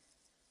flowers.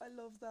 I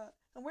love that.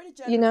 And where did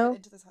Jenna fit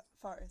into this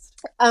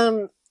forest?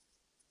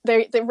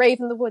 They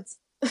rave in the woods.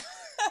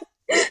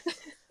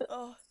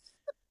 Oh,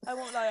 I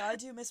won't lie, I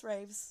do miss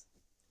raves.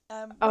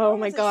 Oh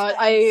my god,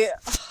 I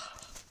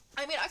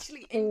mean,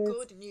 actually, in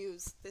good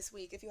news this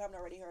week, if you haven't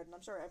already heard, and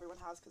I'm sure everyone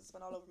has because it's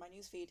been all over my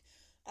newsfeed,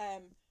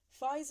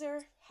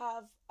 Pfizer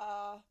have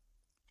a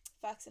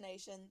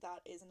vaccination that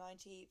is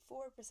 94%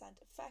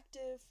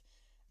 effective.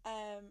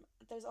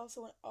 There's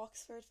also an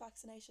Oxford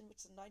vaccination which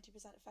is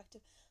 90%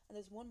 effective, and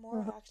there's one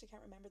more. I actually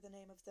can't remember the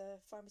name of the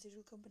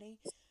pharmaceutical company,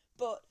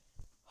 but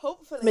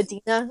hopefully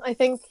Medina, I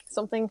think,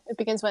 something. It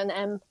begins with an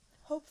M.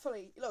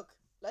 Hopefully, look,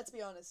 let's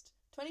be honest.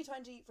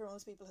 2020 for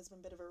most people has been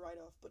a bit of a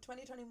write-off, but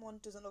 2021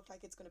 doesn't look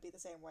like it's going to be the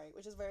same way,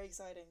 which is very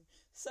exciting.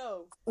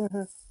 So,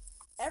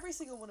 every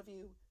single one of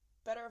you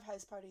better have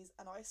house parties,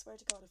 and I swear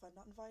to God, if I'm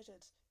not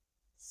invited,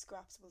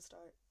 scraps will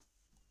start.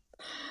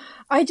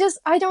 I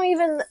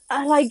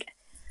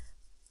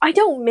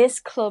don't miss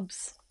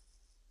clubs.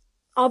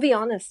 I'll be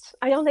honest.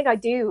 I don't think I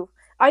do.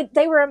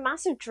 They were a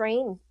massive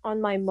drain on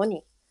my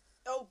money.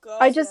 Oh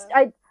God.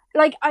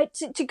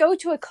 To go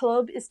to a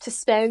club is to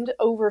spend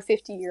over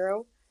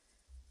 €50.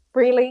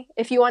 Really,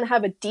 if you want to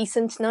have a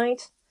decent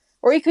night,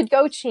 or you could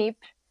go cheap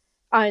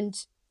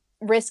and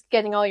risk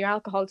getting all your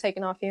alcohol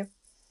taken off you.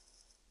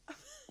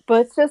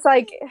 But it's just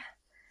like,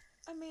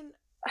 I mean,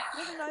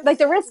 like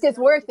the risk is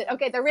worth it.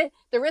 Okay,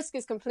 the risk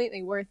is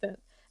completely worth it,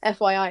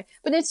 FYI.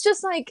 But it's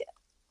just like,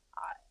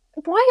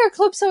 why are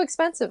clubs so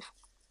expensive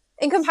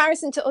in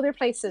comparison to other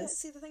places? Yeah,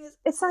 see, the thing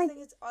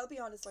is, I'll be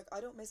honest. Like,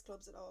 I don't miss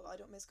clubs at all. I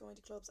don't miss going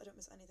to clubs. I don't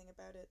miss anything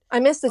about it. I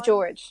miss the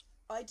George.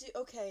 I do.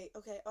 Okay.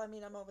 I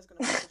mean, I'm always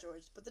going to miss the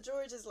George, but the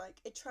George is like,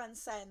 it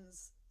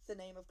transcends the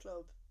name of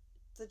club.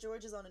 The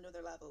George is on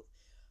another level.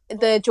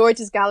 The George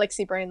is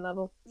galaxy brain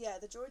level. Yeah,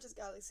 the George is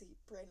galaxy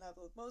brain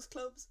level. Most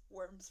clubs,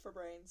 worms for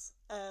brains.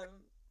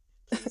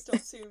 Please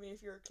don't sue me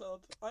if you're a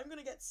club. I'm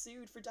gonna get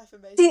sued for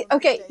defamation. See,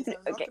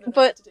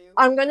 but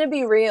I'm gonna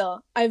be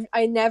real. I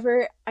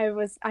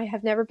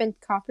have never been to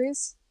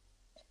Coppers,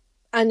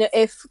 and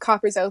if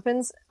Coppers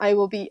opens,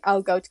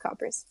 I'll go to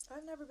Coppers.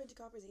 I've never been to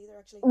Coppers either,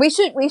 actually.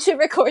 We should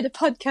record a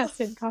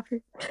podcast in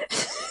Coppers.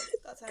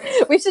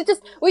 We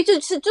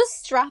should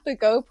just strap a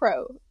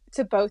GoPro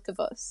to both of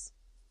us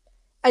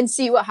and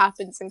see what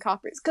happens in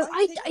Coppers, because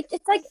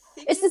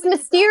it's this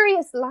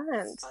mysterious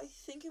land. I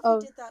think if we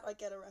did that, I'd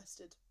get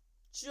arrested.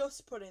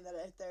 Just putting that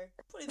out there.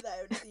 Putting that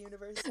out into the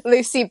universe.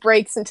 Lucy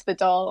breaks into the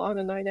doll on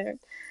a night out.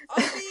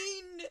 I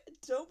mean,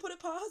 don't put it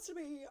past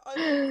me.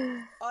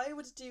 I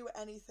would do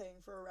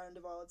anything for a round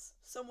of odds.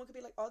 Someone could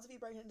be like, odds of you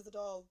breaking into the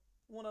doll,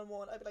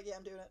 1-on-1. I'd be like, yeah,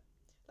 I'm doing it.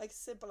 Like,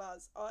 simple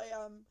as. I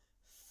am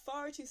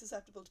far too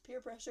susceptible to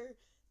peer pressure.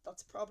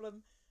 That's a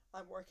problem.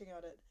 I'm working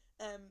on it.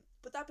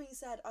 But that being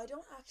said, I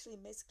don't actually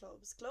miss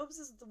clubs. Clubs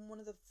is one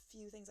of the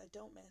few things I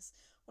don't miss.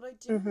 What I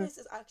do miss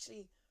is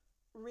actually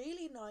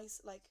really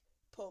nice like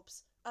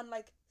pubs, and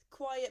like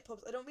quiet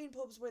pubs. I don't mean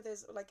pubs where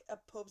there's like a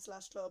pub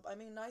slash club. I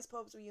mean nice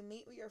pubs where you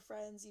meet with your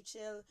friends, you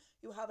chill,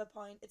 you have a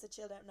pint, it's a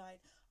chilled out night.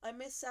 I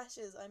miss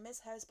sessions, I miss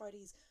house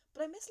parties,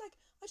 but I miss like,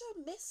 I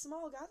just miss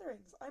small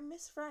gatherings. I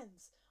miss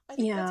friends. I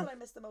think that's Yeah. what I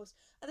miss the most.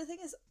 And the thing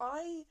is,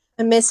 I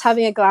I miss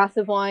having a glass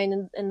of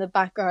wine in the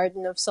back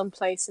garden of some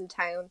place in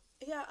town.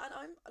 yeah, and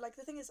I'm like,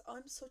 the thing is,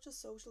 I'm such a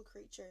social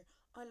creature.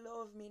 I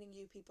love meeting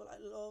new people. I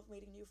love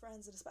meeting new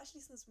friends, and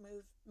especially since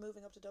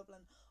moving up to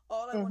Dublin,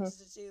 all I Hmm. wanted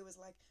to do was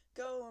like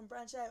go and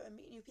branch out and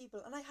meet new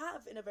people, and I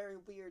have in a very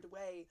weird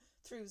way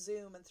through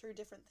Zoom and through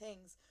different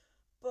things.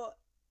 But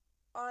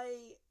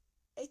I,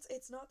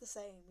 it's not the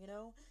same, you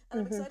know. And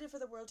I'm Hmm. excited for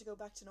the world to go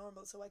back to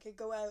normal, so I could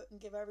go out and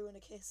give everyone a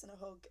kiss and a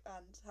hug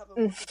and have a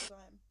Mm. wonderful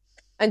time.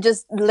 And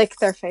just lick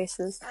their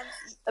faces.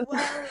 And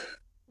well,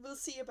 we'll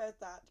see about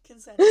that.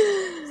 Consent is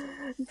not universal.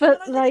 But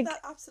And I think on like, that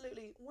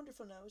absolutely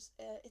wonderful note,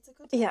 it's a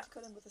good time yeah, to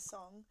cut in with a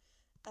song.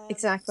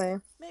 exactly.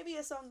 Maybe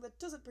a song that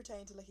doesn't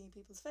pertain to licking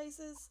people's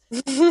faces.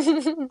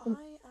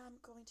 I am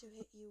going to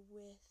hit you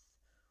with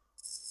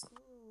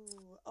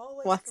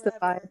Always What's the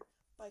vibe? Forever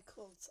by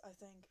Cults, I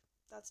think.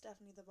 That's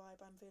definitely the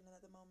vibe I'm feeling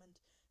at the moment.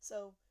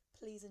 So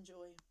please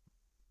enjoy.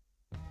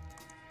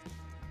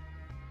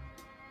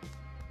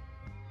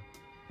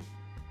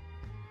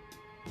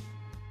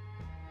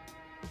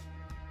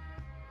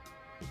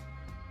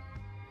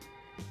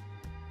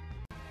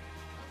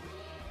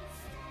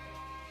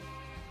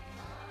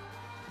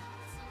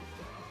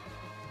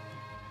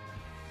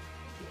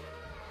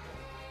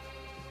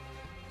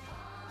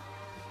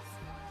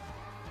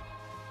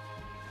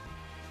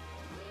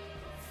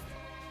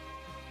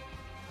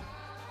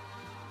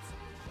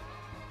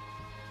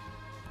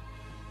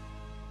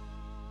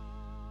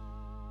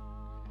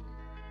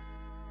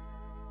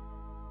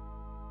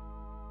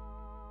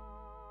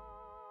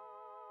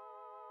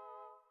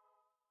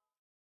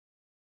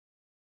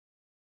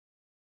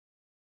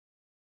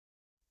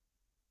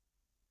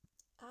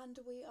 And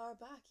we are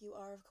back. You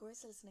are, of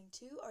course, listening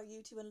to Are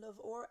You Two in Love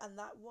Or? And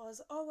that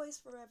was Always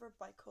Forever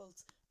by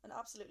Cult. An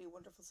absolutely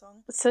wonderful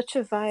song. Such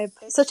a vibe.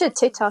 It's Such a such a vibe.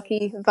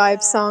 TikTok-y vibe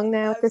Yeah, song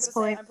now I at was this going to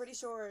say, point. I'm pretty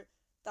sure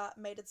that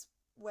made its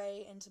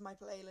way into my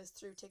playlist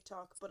through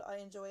TikTok, but I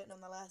enjoy it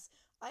nonetheless.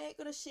 I ain't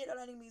going to shit on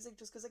any music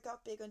just because it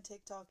got big on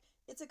TikTok.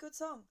 It's a good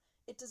song.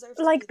 It deserves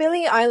to be Like there.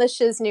 Billie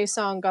Eilish's new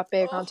song got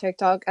big on Oh,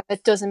 TikTok, and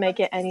it doesn't make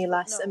it any unbeatable.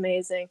 less No.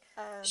 amazing.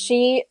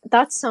 Um,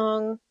 That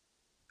song,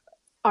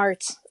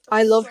 art.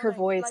 I love her Stunning.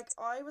 voice. Like,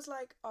 I was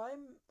like,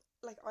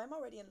 I'm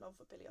already in love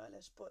with Billie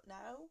Eilish, but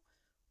now,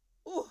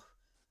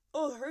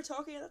 oh, her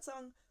talking in that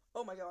song.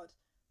 Oh my god.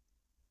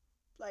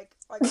 Like,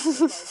 I got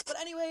butterflies. But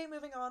anyway,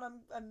 moving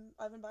on.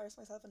 I've embarrassed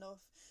myself enough.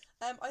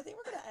 I think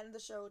we're gonna end the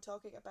show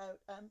talking about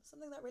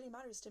something that really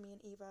matters to me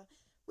and Eva,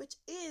 which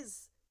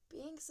is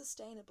being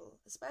sustainable,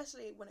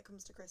 especially when it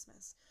comes to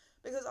Christmas.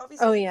 Because Oh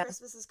obviously yeah.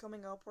 Christmas is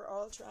coming up. We're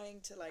all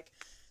trying to like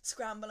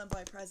scramble and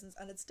buy presents,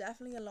 and it's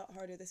definitely a lot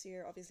harder this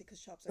year, obviously, because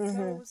shops are Hmm.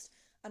 closed,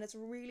 and it's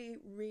really,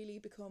 really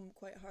become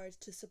quite hard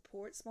to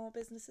support small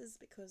businesses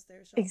because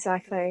their shops are closed.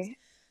 Exactly.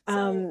 So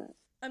Um,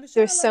 I'm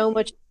sure there's a lot of so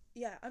much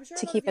you, yeah, I'm sure a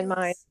to lot of keep you in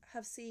mind.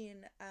 have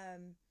seen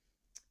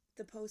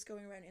the post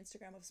going around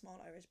Instagram of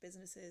small Irish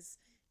businesses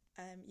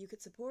you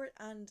could support,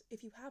 and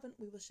if you haven't,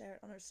 we will share it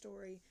on our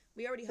story.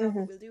 We already have, Hmm.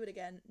 but we'll do it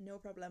again, no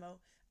problemo.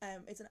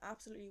 It's an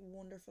absolutely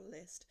wonderful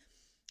list,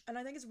 and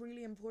I think it's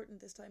really important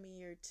this time of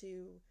year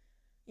to,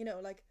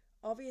 like,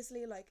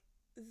 obviously, like,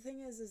 the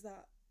thing is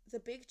that the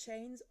big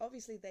chains,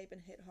 obviously they've been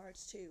hit hard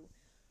too,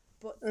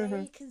 but Hmm.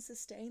 they can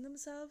sustain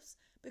themselves,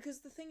 because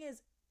the thing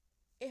is,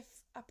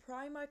 if a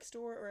Primark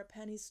store or a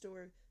Penny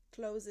store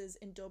closes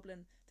in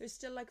Dublin, there's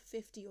still like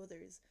 50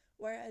 others.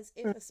 Whereas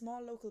if a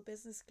small local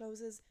business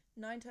closes,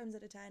 9 times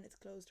out of 10 it's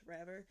closed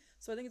forever.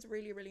 So I think it's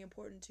really, really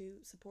important to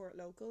support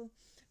local.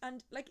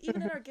 And like,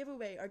 even in Hmm. our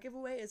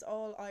giveaway is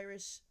all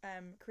Irish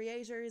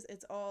creators.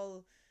 It's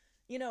all,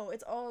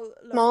 it's all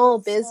Small local small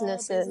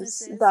businesses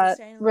businesses, that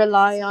sustainable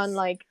rely on businesses.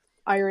 like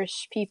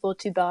Irish people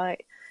to buy,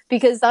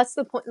 because that's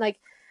the point. Like,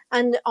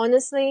 and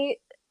honestly,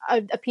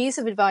 a piece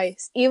of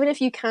advice: even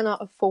if you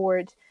cannot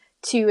afford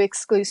to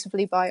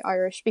exclusively buy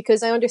Irish,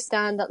 because I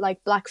understand that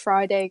like Black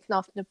Friday can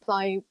often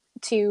apply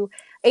to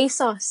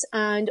ASOS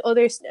and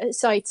other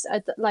sites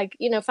at like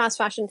fast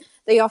fashion.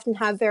 They often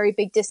have very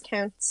big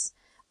discounts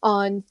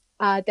on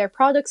their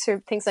products for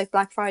things like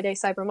Black Friday,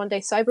 Cyber Monday,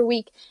 Cyber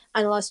Week,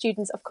 and a lot of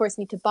students, of course,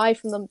 need to buy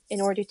from them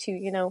in order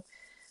to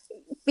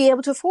be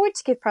able to afford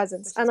to give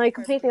presents. Which is And I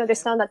perfectly completely valid.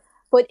 understand that.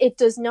 But it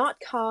does not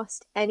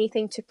cost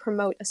anything to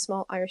promote a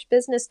small Irish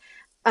business.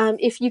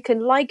 If you can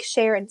like,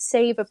 share, and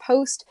save a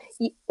post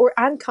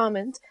and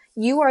comment,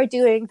 you are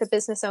doing the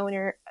business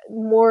owner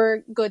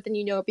more good than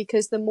you know,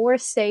 because the more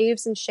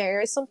saves and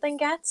shares something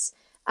gets,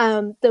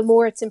 the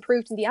more it's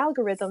improved in the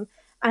algorithm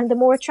and the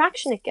more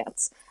traction it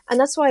gets. And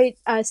that's why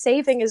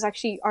saving is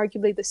actually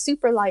arguably the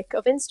super like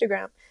of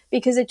Instagram,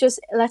 because it just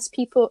lets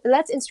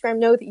Instagram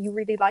know that you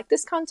really like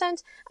this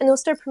content, and they'll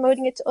start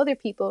promoting it to other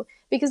people,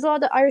 because a lot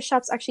of the Irish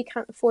shops actually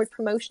can't afford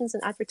promotions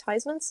and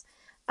advertisements.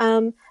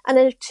 And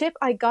then a tip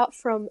I got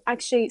from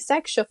actually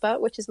Sex Shoppa,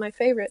 which is my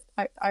favorite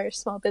Irish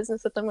small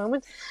business at the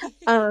moment.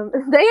 No,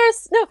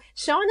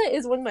 Shauna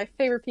is one of my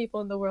favorite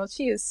people in the world.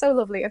 She is so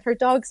lovely, and her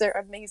dogs are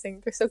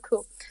amazing. They're so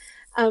cool.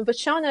 But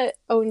Shauna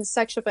owns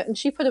Sex Shoppa, and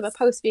she put up a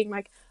post being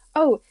like,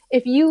 "Oh,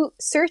 if you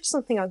search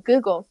something on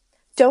Google,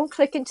 don't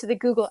click into the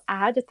Google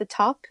ad at the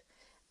top.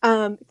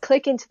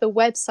 Click into the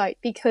website,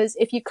 because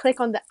if you click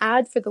on the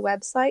ad for the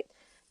website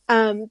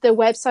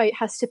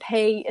has to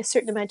pay a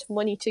certain amount of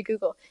money to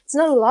Google. It's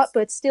not a lot,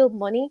 but it's still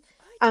money.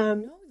 I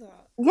didn't know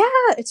that.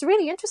 Yeah, it's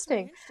really That's very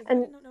interesting. interesting. I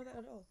And did not know that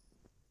at all.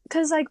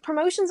 because like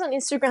promotions on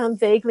Instagram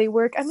vaguely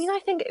work. I mean, I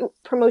think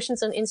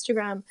promotions on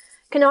Instagram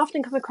can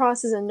often come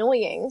across as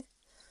annoying.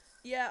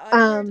 Yeah,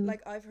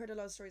 I've heard a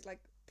lot of stories like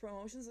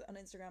promotions on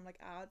Instagram, like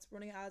ads,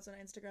 running ads on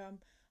Instagram.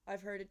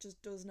 I've heard it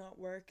just does not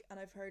work, and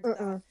I've heard that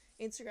Mm-mm.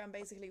 Instagram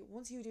basically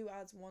once you do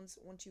ads once,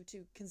 want you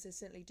to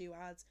consistently do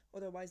ads,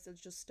 otherwise they'll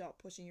just stop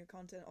pushing your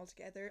content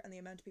altogether, and the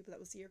amount of people that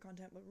will see your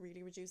content will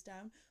really reduce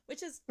down,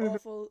 which is Mm-hmm.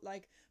 awful.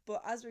 Like,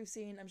 but as we've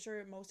seen, I'm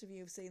sure most of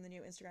you have seen the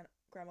new Instagram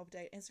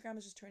update. Instagram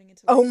is just turning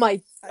into Oh like my,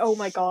 a oh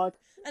my shop. God.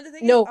 And the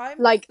thing is, No,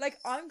 like,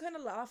 I'm kind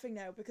of laughing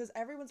now because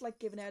everyone's like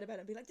giving out about it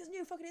and being like, "This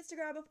new fucking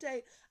Instagram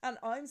update," and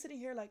I'm sitting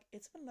here like,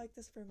 it's been like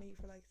this for me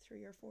for like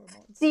 3 or 4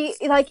 months. see,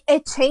 like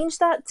it changed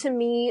that to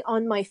me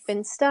on my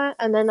Finsta,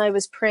 and then I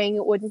was praying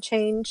it wouldn't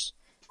change,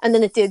 and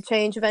then it did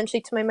change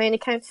eventually to my main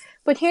account.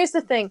 But here's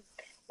the thing.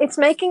 It's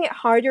making it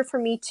harder for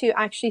me to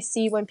actually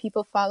see when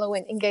people follow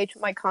and engage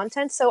with my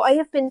content. So I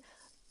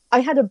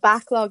had a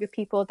backlog of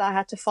people that I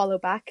had to follow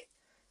back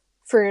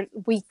for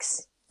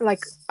weeks.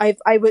 Like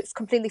I was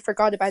completely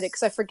forgot about it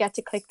because I forget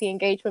to click the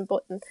engagement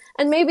button,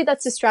 and maybe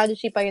that's a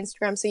strategy by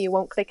Instagram so you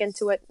won't click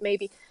into it,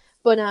 maybe.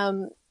 But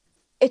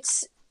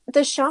it's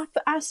the shop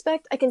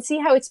aspect. I can see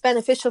how it's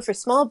beneficial for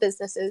small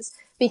businesses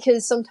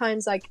because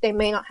sometimes like they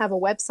may not have a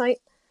website.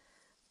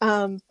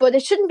 But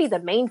it shouldn't be the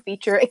main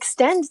feature.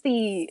 Extend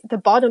the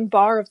bottom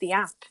bar of the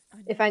app, I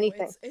if know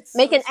anything. it's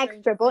Make so an strange.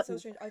 extra It's so button.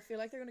 strange. I feel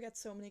like they're gonna get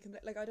so many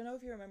like I don't know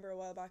if you remember a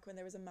while back when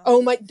there was a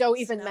Oh massive my! Don't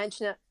even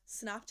mention it.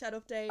 Snapchat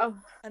update, Oh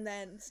and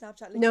then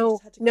Snapchat literally no,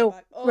 just had to go no.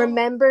 back. Oh,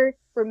 Remember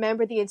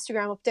the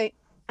Instagram update,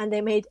 and they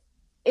made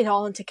it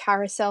all into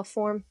carousel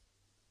form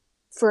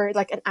for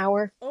like an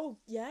hour. oh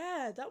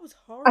yeah, that was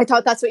I thought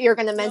horrible. that's what you were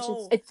going to mention.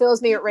 No, It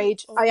fills me with people.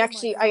 rage. Oh my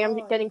I am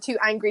god. getting too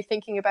angry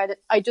thinking about it.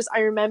 I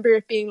remember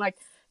it being like,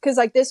 because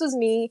like this was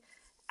me.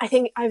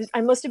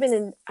 I must have been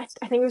in. I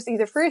think it was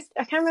either first.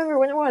 I can't remember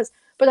when it was,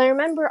 but I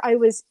remember I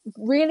was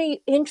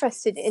really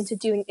interested into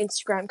doing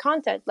Instagram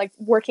content, like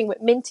working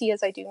with Minty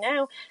as I do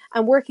now,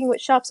 and working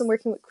with shops and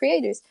working with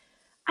creators.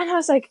 And I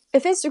was like,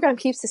 if Instagram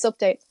keeps this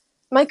update,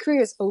 my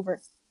career is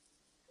over.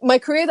 My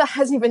career that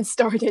hasn't even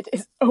started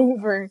is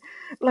over.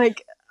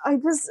 Like, I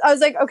was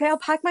like, okay, I'll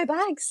pack my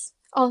bags.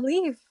 I'll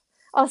leave.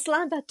 I'll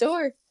slam that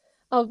door.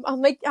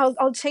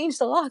 I'll change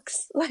the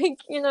locks. Like,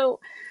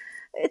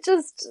 it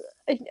just,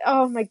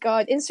 oh my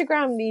God.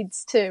 Instagram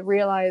needs to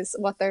realize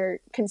what their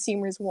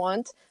consumers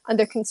want, and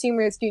their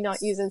consumers do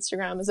not use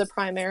Instagram as a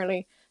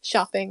primarily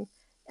shopping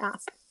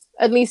app,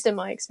 at least in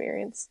my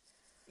experience.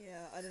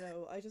 Yeah, I don't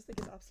know. I just think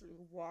it's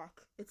absolutely whack.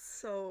 It's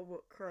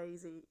so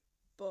crazy.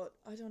 But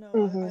I don't know.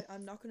 Mm-hmm.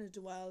 I'm not going to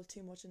dwell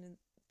too much in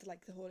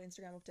like the whole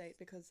Instagram update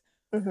because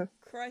Mm-hmm.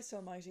 Christ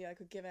Almighty, I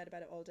could give out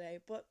about it all day.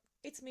 But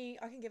it's me.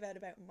 I can give out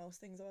about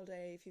most things all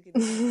day if you give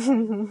me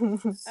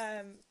some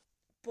time.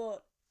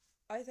 But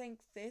I think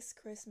this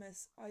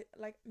Christmas,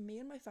 me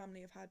and my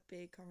family have had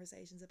big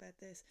conversations about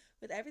this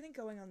with everything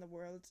going on in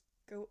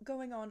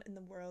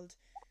the world.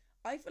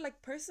 I feel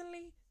like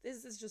personally,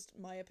 this is just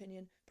my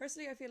opinion.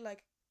 Personally, I feel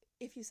like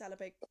if you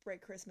celebrate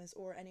Christmas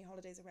or any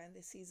holidays around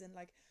this season,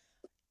 like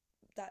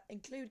that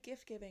include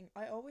gift giving,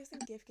 I always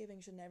think gift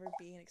giving should never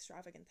be an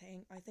extravagant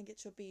thing. I think it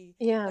should be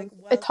Yeah, like a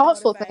well thought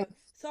thoughtful thing. about,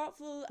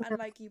 thoughtful, and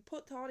like you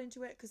put thought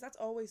into it because that's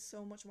always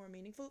so much more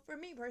meaningful for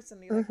me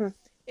personally. Like Mm-hmm.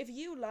 if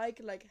you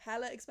like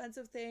hella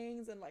expensive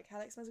things and like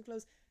hella expensive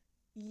clothes,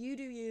 you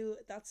do you.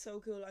 That's so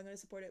cool. I'm gonna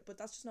support it, but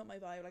that's just not my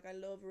vibe. Like I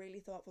love really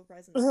thoughtful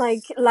presents.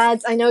 Like,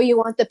 lads, I know you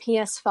want the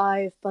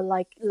PS5, but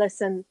like,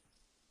 listen,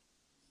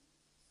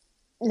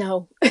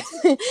 no,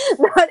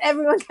 not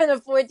everyone can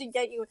afford to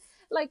get you.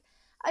 Like,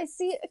 I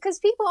see, because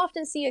people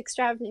often see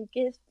extravagant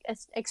gifts,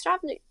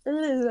 extravagant.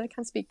 I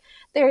can't speak.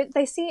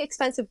 They see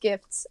expensive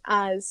gifts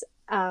as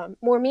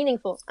more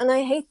meaningful, and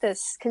I hate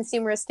this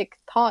consumeristic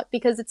thought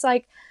because it's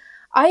like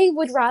I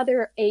would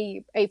rather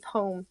a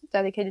poem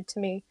dedicated to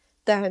me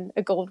than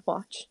a gold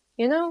watch.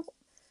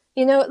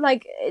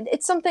 Like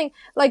it's something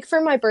like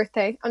for my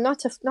birthday. I'm not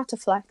to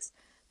flex,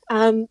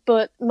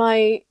 but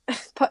my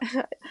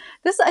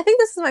I think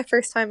this is my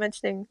first time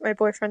mentioning my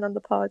boyfriend on the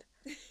pod.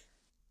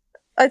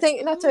 I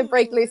think not to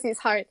break Ooh. Lucy's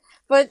heart,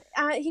 but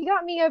he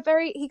got me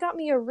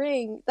a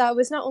ring that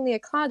was not only a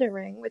claddagh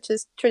ring, which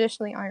is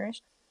traditionally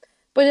Irish,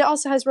 but it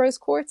also has rose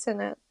quartz in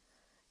it.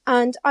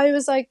 And I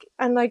was like,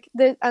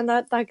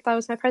 that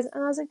was my present,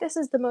 and I was like, this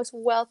is the most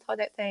well thought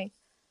out thing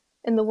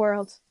in the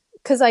world,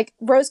 because like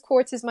rose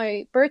quartz is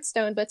my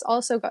birthstone, but it's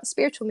also got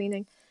spiritual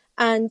meaning,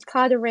 and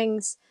claddagh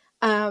rings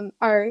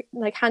are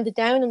like handed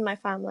down in my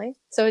family.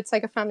 So it's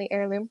like a family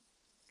heirloom.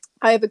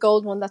 I have a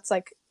gold one that's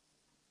like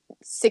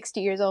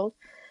 60 years old.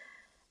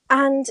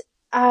 And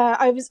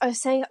I was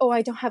saying, oh,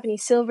 I don't have any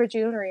silver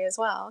jewelry as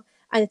well.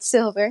 And it's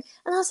silver.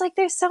 And I was like,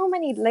 there's so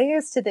many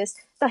layers to this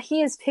that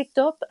he has picked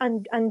up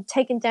and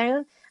taken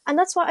down. And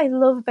that's what I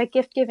love about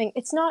gift giving.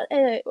 It's not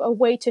a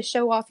way to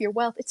show off your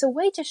wealth. It's a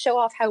way to show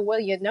off how well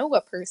you know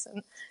a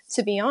person,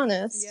 to be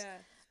honest. Yeah.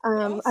 But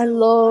also, I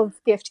love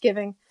gift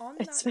giving. on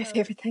It's that my note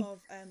favorite thing. of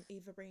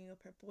Eva bringing up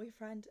her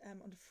boyfriend,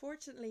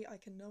 unfortunately, I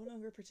can no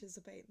longer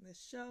participate in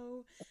this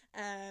show.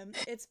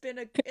 It's been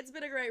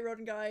a great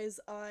run, guys.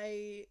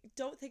 I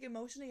don't think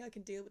emotionally I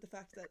can deal with the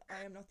fact that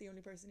I am not the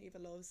only person Eva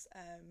loves.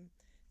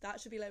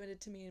 That should be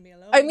limited to me and me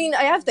alone. I mean,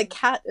 I have the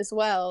cat as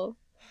well.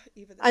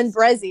 Eva, And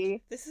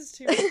Brezzy. This is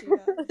too much,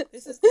 Eva.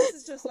 This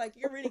is just like,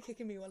 you're really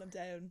kicking me while I'm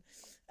down.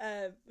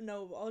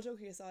 No, all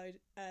joking aside,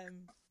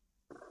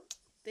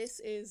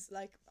 this is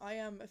like, I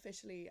am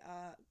officially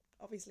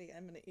obviously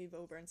I'm an Eva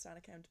Oberyn stan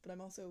account, but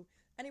I'm also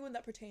anyone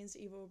that pertains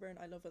to Eva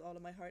Oberyn I love with all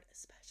of my heart,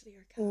 especially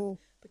her cat.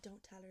 But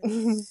don't tell her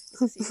that.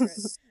 It's a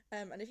secret.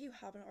 And if you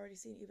haven't already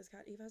seen Eva's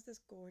cat, Eva has this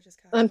gorgeous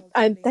cat.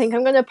 I Tilly. think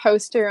I'm gonna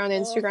post her on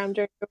Instagram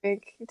during the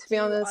week. To be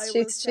honest,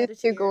 she's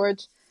too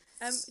gorgeous.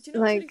 Do you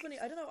know what's really funny?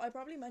 I don't know. I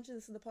probably mentioned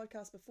this in the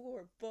podcast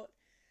before, but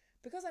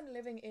because I'm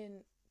living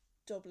in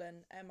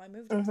Dublin, I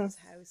moved into this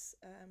house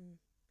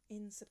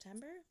in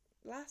September.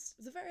 It was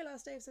the very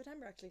last day of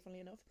September, actually,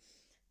 funnily enough.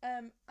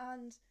 And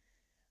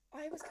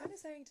I was kind of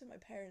saying to my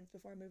parents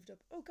before I moved up,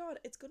 oh god,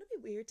 it's going to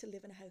be weird to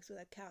live in a house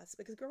without cats,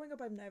 because growing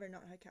up I've never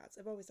not had cats.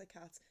 I've always had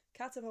cats.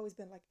 Cats have always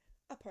been like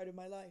a part of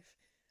my life.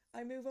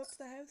 I move up to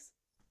the house,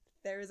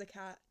 there is a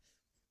cat.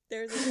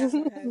 There's a cat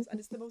in my house, and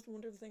it's the most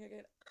wonderful thing I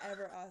could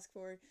ever ask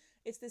for.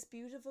 It's this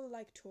beautiful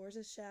like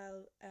tortoise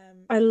shell.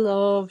 I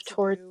love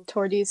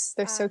torties.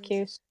 They're so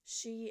cute.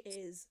 She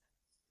is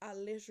a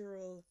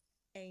literal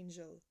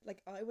angel.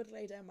 Like, I would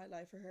lay down my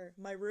life for her.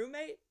 My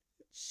roommate,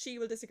 she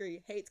will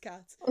disagree, hates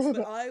cats,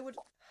 but I would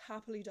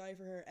happily die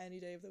for her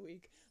any day of the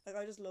week. Like,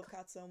 I just love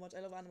cats so much.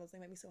 I love animals. They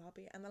make me so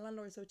happy. And the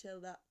landlord's so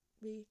chill that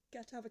we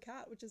get to have a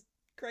cat, which is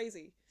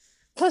crazy.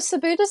 Plus,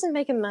 Sabu doesn't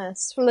make a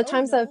mess. From the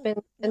times that I've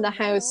been in the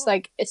house,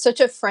 like, it's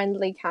such a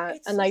friendly cat.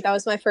 And, like, that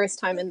was my first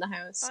time in the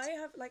house.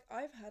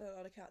 I've had a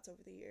lot of cats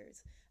over the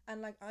years.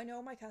 And, like, I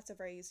know my cats are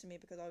very used to me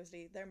because,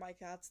 obviously, they're my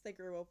cats. They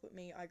grew up with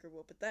me. I grew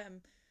up with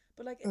them.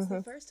 But, like, it's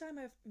the first time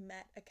I've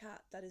met a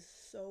cat that is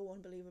so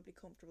unbelievably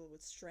comfortable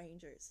with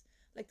strangers.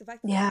 Like, the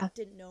fact that the cat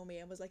didn't know me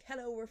and was like,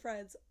 hello, we're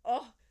friends.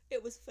 Oh,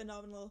 it was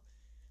phenomenal.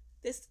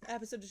 This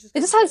episode is just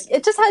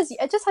it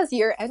just has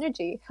your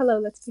energy. Hello,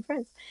 let's be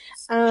friends.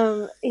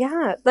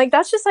 Yeah, like,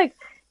 that's just like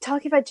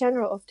talking about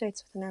general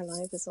updates within our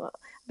life as well.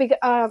 Because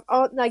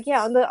on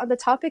the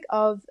topic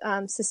of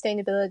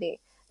sustainability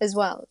as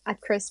well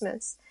at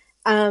Christmas,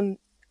 I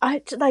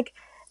like,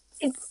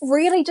 it's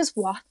really just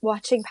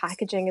watching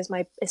packaging is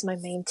my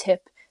main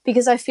tip,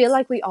 because I feel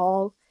like we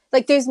all,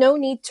 like, there's no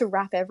need to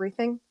wrap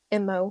everything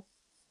in Mo.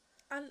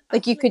 And like,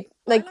 actually, you could,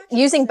 like,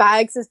 using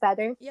bags is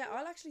better. Yeah,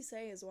 I'll actually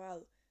say as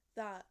well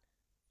that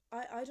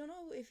I don't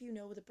know if you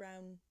know the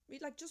brown,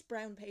 like, just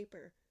brown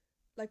paper.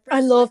 Like,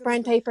 I love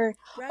brown paper.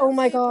 Oh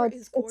my god,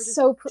 it's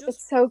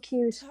so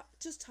cute.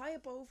 Just tie a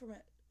bow from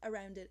it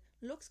around it.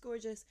 Looks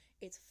gorgeous.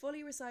 It's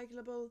fully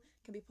recyclable.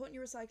 Can be put in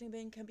your recycling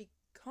bin. Can be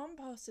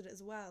composted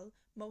as well.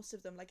 Most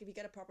of them, like, if you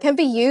get a proper, can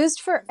be used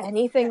for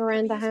anything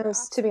around the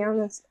house. To be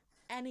honest,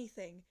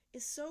 anything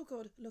is so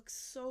good. Looks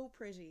so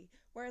pretty.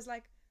 Whereas,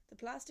 like, the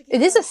plastic,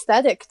 it is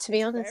aesthetic, to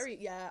be honest.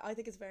 I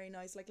think it's very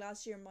nice. Like,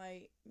 last year,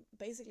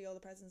 basically all the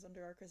presents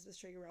under our Christmas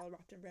tree were all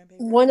wrapped in brown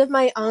paper. One of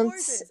my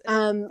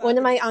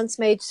aunts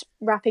made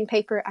wrapping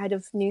paper out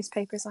of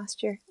newspapers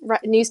last year.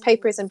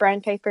 Newspapers and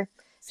brown paper.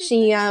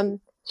 She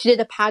did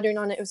a pattern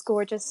on it. It was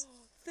gorgeous.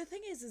 The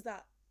thing is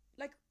that,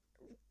 like,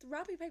 the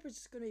wrapping paper is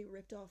just going to be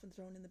ripped off and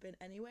thrown in the bin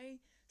anyway.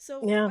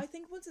 So yeah. I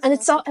think once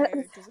it's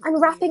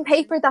wrapping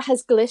paper that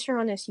has glitter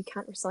on it, you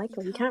can't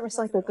recycle. You can't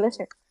recycle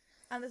glitter.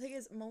 And the thing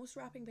is, most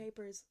wrapping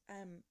papers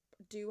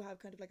do have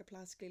kind of like a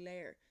plasticky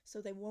layer,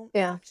 so they won't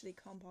actually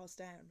compost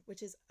down,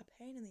 which is a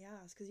pain in the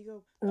ass, because you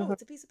go, oh,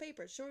 it's a piece of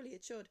paper, surely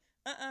it should.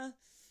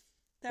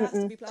 There has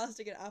to be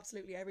plastic in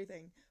absolutely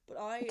everything.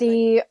 But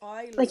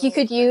you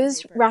could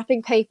use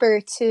wrapping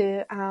paper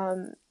to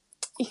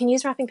you can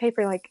use wrapping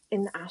paper like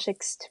in the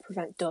attics to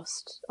prevent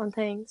dust on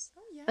things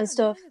and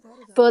stuff.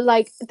 But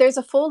like, there's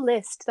a full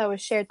list that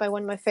was shared by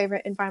one of my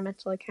favorite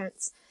environmental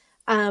accounts.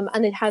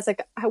 And it has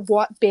like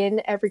what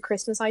bin every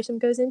Christmas item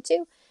goes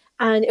into,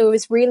 and it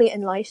was really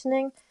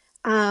enlightening,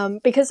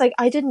 because like,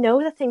 I didn't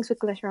know that things with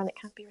glitter on it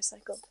can't be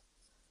recycled.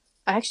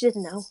 I actually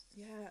didn't know.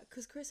 Yeah,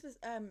 because Christmas,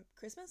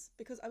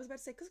 because I was about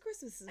to say, because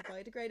Christmas is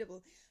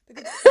biodegradable,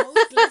 because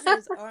most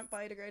glitters aren't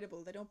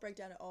biodegradable. They don't break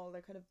down at all.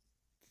 They're kind of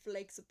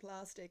flakes of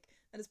plastic,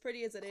 and as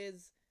pretty as it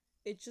is,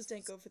 it just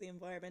ain't good for the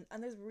environment.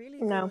 And there's really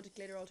good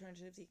glitter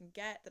alternatives you can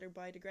get that are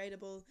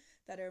biodegradable,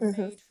 that are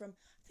made from,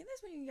 I think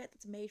there's one you can get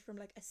that's made from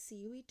like a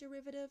seaweed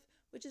derivative,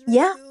 which is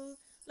really cool.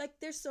 Like,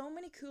 there's so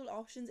many cool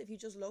options if you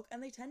just look,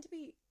 and they tend to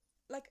be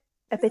like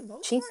a for the bit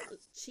most cheap. part,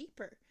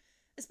 cheaper.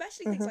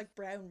 Especially things Hmm. like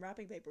brown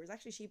wrapping paper is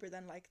actually cheaper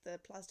than like the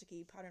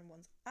plasticky pattern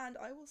ones, and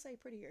I will say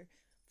prettier.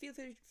 Feel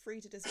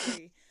free to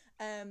disagree.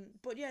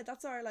 But yeah,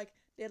 that's our like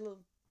little,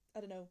 I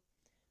don't know,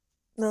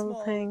 Little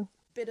small thing.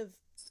 bit of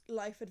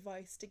life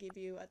advice to give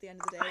you at the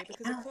end of the I day,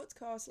 because it know. cuts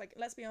costs. Like,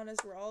 let's be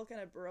honest, we're all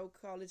kind of broke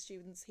college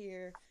students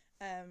here.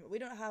 We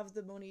don't have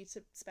the money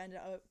to spend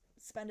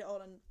it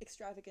all on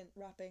extravagant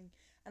wrapping,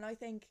 and I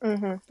think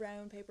Hmm.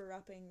 brown paper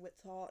wrapping with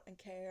thought and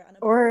care and a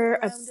bow Or a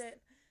around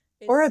it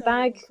is or a so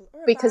bag, wonderful.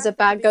 Or a because a bag that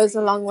can bag be goes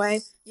a long way.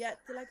 reused. Yeah,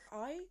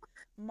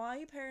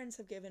 my parents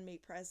have given me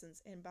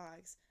presents in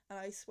bags, and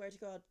I swear to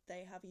God,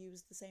 they have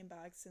used the same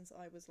bags since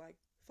I was like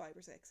 5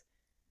 or 6.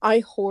 I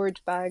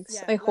hoard bags.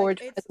 Yeah, I like hoard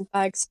it's present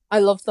bags. I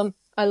love them.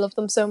 I love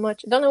them so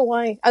much. I don't know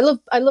why. I love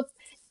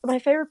my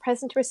favorite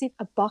present to receive,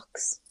 a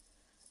box.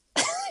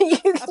 You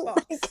a can,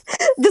 box.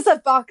 just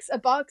a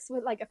box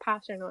with like a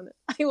pattern on it.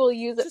 I will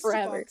use it Just a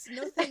forever. box.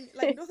 Nothing,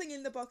 like nothing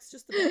in the box,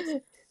 just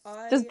the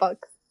box. Just I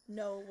box.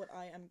 know what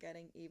I am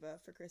getting Eva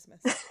for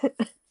Christmas.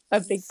 A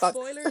big box.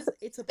 Spoilers,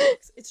 it's a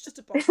box. It's just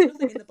a box.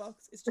 Nothing in the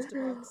box. It's just a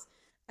box.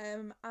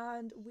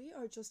 And we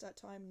are just at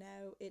time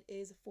now. It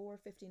is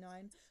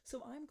 4:59.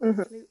 So I'm going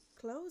to Hmm.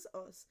 close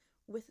us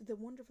with the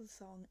wonderful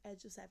song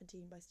Edge of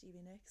 17 by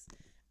Stevie Nicks.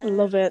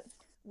 Love Um it.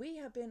 we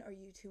have been Are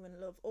You Two in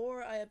Love,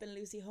 or I have been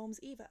Lucy Holmes.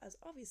 Eva has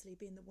obviously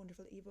been the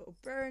wonderful Eva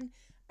O'Byrne.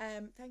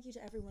 Thank you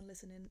to everyone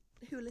listening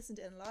who listened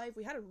in live.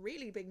 We had a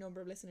really big number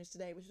of listeners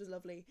today, which was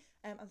lovely.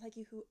 And thank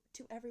you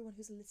to everyone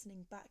who's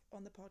listening back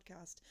on the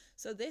podcast.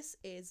 So this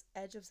is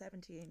Edge of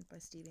 17 by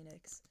Stevie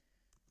Nicks.